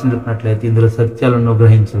మనసు నిలిపినట్లయితే ఇందులో సత్యాలను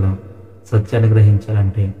గ్రహించలేం. సత్యాన్ని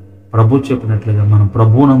గ్రహించాలంటే ప్రభు చెప్పినట్లుగా మనం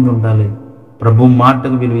ప్రభువునందు ఉండాలి, ప్రభు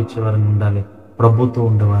మాటకు విలువ ఇచ్చేవారిని ఉండాలి, ప్రభుతో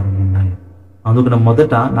ఉండేవారిని ఉండాలి. అందుకని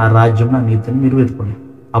మొదట నా రాజ్యం, నా నీతిని మీరు వెతుకోండి,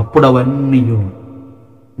 అప్పుడు అవన్నీ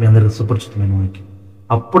మీ అందరికి సుపరిచితమైన వాక్యం,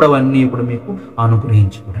 అప్పుడు అవన్నీ ఇప్పుడు మీకు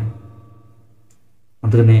అనుగ్రహించబడండి.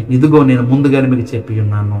 అందుకనే ఇదిగో నేను ముందుగానే మీకు చెప్పి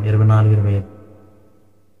ఉన్నాను. 24-25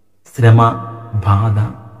 శ్రమ, బాధ,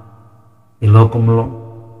 ఈ లోకంలో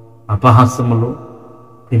అపహాస్యములు,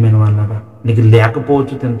 ప్రియమైన వాళ్ళగా నీకు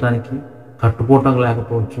లేకపోవచ్చు, తినడానికి కట్టుకోవటం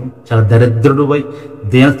లేకపోవచ్చు, చాలా దరిద్రుడుపై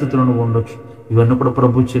దేనస్థితిలో నువ్వు ఉండొచ్చు. ఇవన్నీ కూడా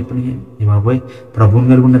ప్రభు చెప్పినాయి. ఈ బాబాయ్ ప్రభుని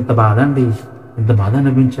కలిగి ఉన్న ఎంత బాధ అండి, ఎంత బాధ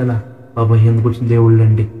అనిపించాలా బాబాయ్, ఎందుకు వచ్చిన దేవుళ్ళు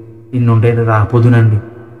అండి, ఇన్ని ఉంటాయి రాపోదునండి.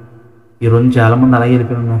 ఈరోజు చాలామంది అలాగే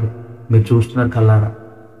వెళ్ళిపోయి ఉన్నారు, మీరు చూస్తున్నారు కల్లారా.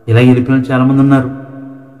 ఇలా వెళ్ళిపోయిన చాలామంది ఉన్నారు.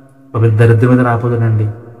 బాబాయ్ దరిద్రం మీద రాపోదునండి.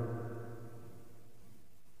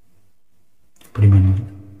 ప్రియమైన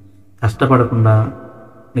కష్టపడకుండా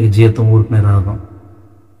నీకు జీవితం ఊరికనే రాదు,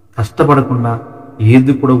 కష్టపడకుండా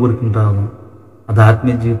ఏది కూడా ఊరికి రాదు. అది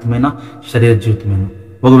ఆత్మీయ జీవితమైనా శరీర జీవితమైనా.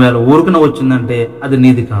 ఒకవేళ ఊరికన వచ్చిందంటే అది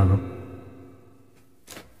నీది కాదు.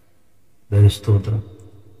 స్తోత్రం.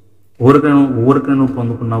 ఊరికను నువ్వు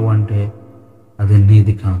పొందుకున్నావు అంటే అది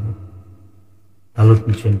నీది కాదు.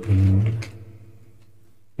 ఆలోచించండి.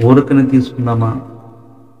 ఊరికని తీసుకుందామా,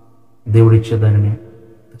 దేవుడిచ్చేదానిని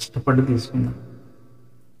కష్టపడి తీసుకుందాం.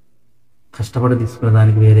 కష్టపడి తీసుకునే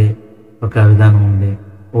దానికి వేరే ఒక విధానం ఉంది,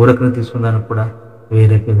 ఊరకను తీసుకునే దానికి కూడా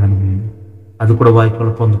వేరే విధానం ఉంది. అది కూడా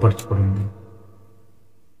వాక్యంలో పొందుపరచబడింది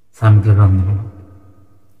సామెతల గ్రంథంలో.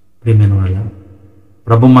 ప్రియమైన వాళ్ళ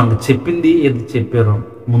ప్రభు మనకు చెప్పింది ఏది చెప్పారో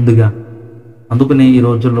ముందుగా. అందుకనే ఈ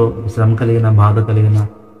రోజుల్లో శ్రమ కలిగిన, బాధ కలిగిన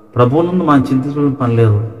ప్రభువు నుండి మనం చింతించడం పని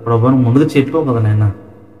లేదు. ప్రభువును ముందుగా చెప్పావు కదా నాయన,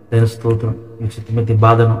 నేను స్తోత్రం. ఈ చిత్తమైన ఈ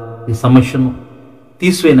బాధను, ఈ సమస్యను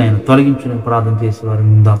తీసివేయన ఆయన తొలగించుని ప్రార్థన చేసే వారి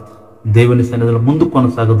ఉందాం. దేవుని సన్నిధిలో ముందు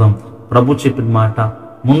కొనసాగుదాం. ప్రభు చెప్పిన మాట,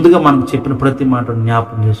 ముందుగా మనకు చెప్పిన ప్రతి మాటను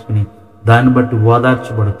జ్ఞాపకం చేసుకుని దాన్ని బట్టి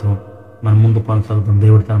ఓదార్చబడుతూ మనం ముందు కొనసాగుతాం.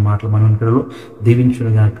 దేవుడి తన మాటలు మన వెనుకలో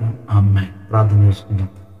దీవించునుగాక. ఆమేన్. ప్రార్థన చేసుకుందాం.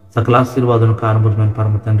 సకల ఆశీర్వాదం కారణభూతమైన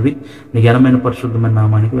పరమ తండ్రి, నీ ఘనమైన పరిశుద్ధమైన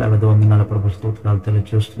నామానికి వేలాది వందనాల ప్రభు స్తోత్రాలు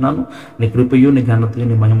తెలియజేస్తున్నాను. నీ కృపయు, నీ ఘనతయు,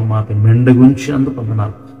 నీ మహిమ మాపై మెండుగుంచినందుకు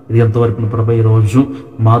వందనాలు. ఇది ఎంతవరకు ప్రభు ఈరోజు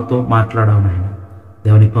మాతో మాట్లాడావు నాయన.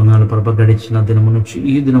 దేవుని పొందనాలు ప్రభ. గడిచిన దినము నుంచి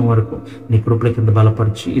ఈ దినం వరకు నీ కృపల కింద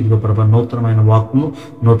బలపరిచి, ఇదిగో ప్రభ నూతనమైన వాక్కును,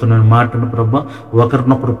 నూతనమైన మాటను ప్రభ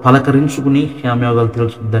ఒకరినొకరు పలకరించుకుని క్షేమయోగాలు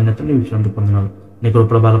తెలుసుకుని ధన్యత నీ విషయంలో పొందనాలు. నీ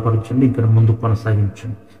కృపల బలపరచండి, ఇక్కడ ముందుకు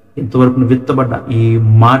కొనసాగించండి. ఇంతవరకు విత్తబడ్డ ఈ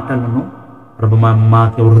మాటలను ప్రభ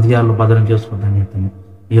మాకు హృదయాల్లో భద్రం చేసుకున్న ధన్యతను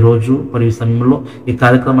ఈరోజు మరి ఈ సమయంలో ఈ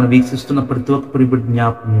కార్యక్రమాన్ని వీక్షిస్తున్న ప్రతి ఒక్క ప్రియబిడ్డ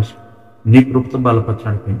జ్ఞాపకం చేసుకుని నీ కృపతో బలపరిచి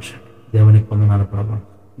నడిపించండి. దేవునికి పొందనాలు ప్రభ.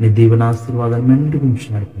 నీ దీవెన ఆశీర్వాదాలు మెండుగా ఉంచి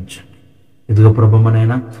నడిపించండి. ఇదిగో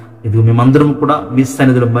ప్రభమనైనా, ఇదిగో మేమందరం కూడా మీ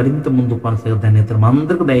సన్నిధిలో మరింత ముందు కొనసాగే ధన్యతను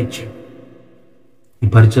అందరికీ దయచేయండి. ఈ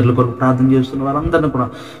పరిచర్ల కొరకు ప్రార్థన చేస్తున్న వారందరినీ కూడా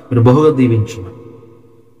మీరు బహుగా దీవించమని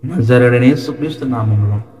నజరేయుడైన యేసుక్రీస్తు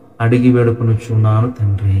నామములో అడిగి వేడుకొనుచున్నాను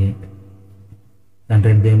తండ్రి.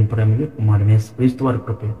 తండ్రి దేవుని ప్రేమకి కుమారుడైన యేసుక్రీస్తు వారి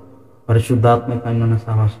కృప, పరిశుద్ధాత్మకమైన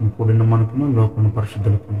సహవాసం కూడిన మనకును లోకమును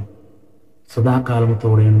పరిశుద్ధులకు సదాకాలము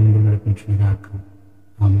తోడైన ముందు నడిపించుగాక.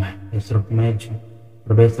 ఆమేన్. ఏసురత్నమేజ్యం,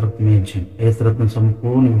 ప్రభేశ్వరత్నమేజ్యం, ఏసురత్న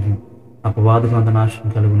సంపూర్ణ విజయం, అపవాదులంత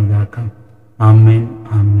నాశనం కలుగునుగాక. ఆమేన్,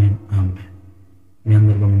 ఆమేన్, ఆమేన్. మీ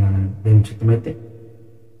అందరికీ ఉన్నానండి. దేవుని చిత్తమైతే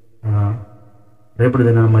రేపటి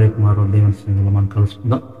దినాన మరి మరో దేవుని సన్నిధిలో మనం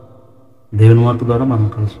కలుసుకుందాం. దేవుని వార్త ద్వారా మనం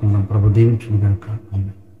కలుసుకుందాం. ప్రభు దీవించునుగాక.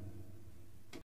 ఆమేన్.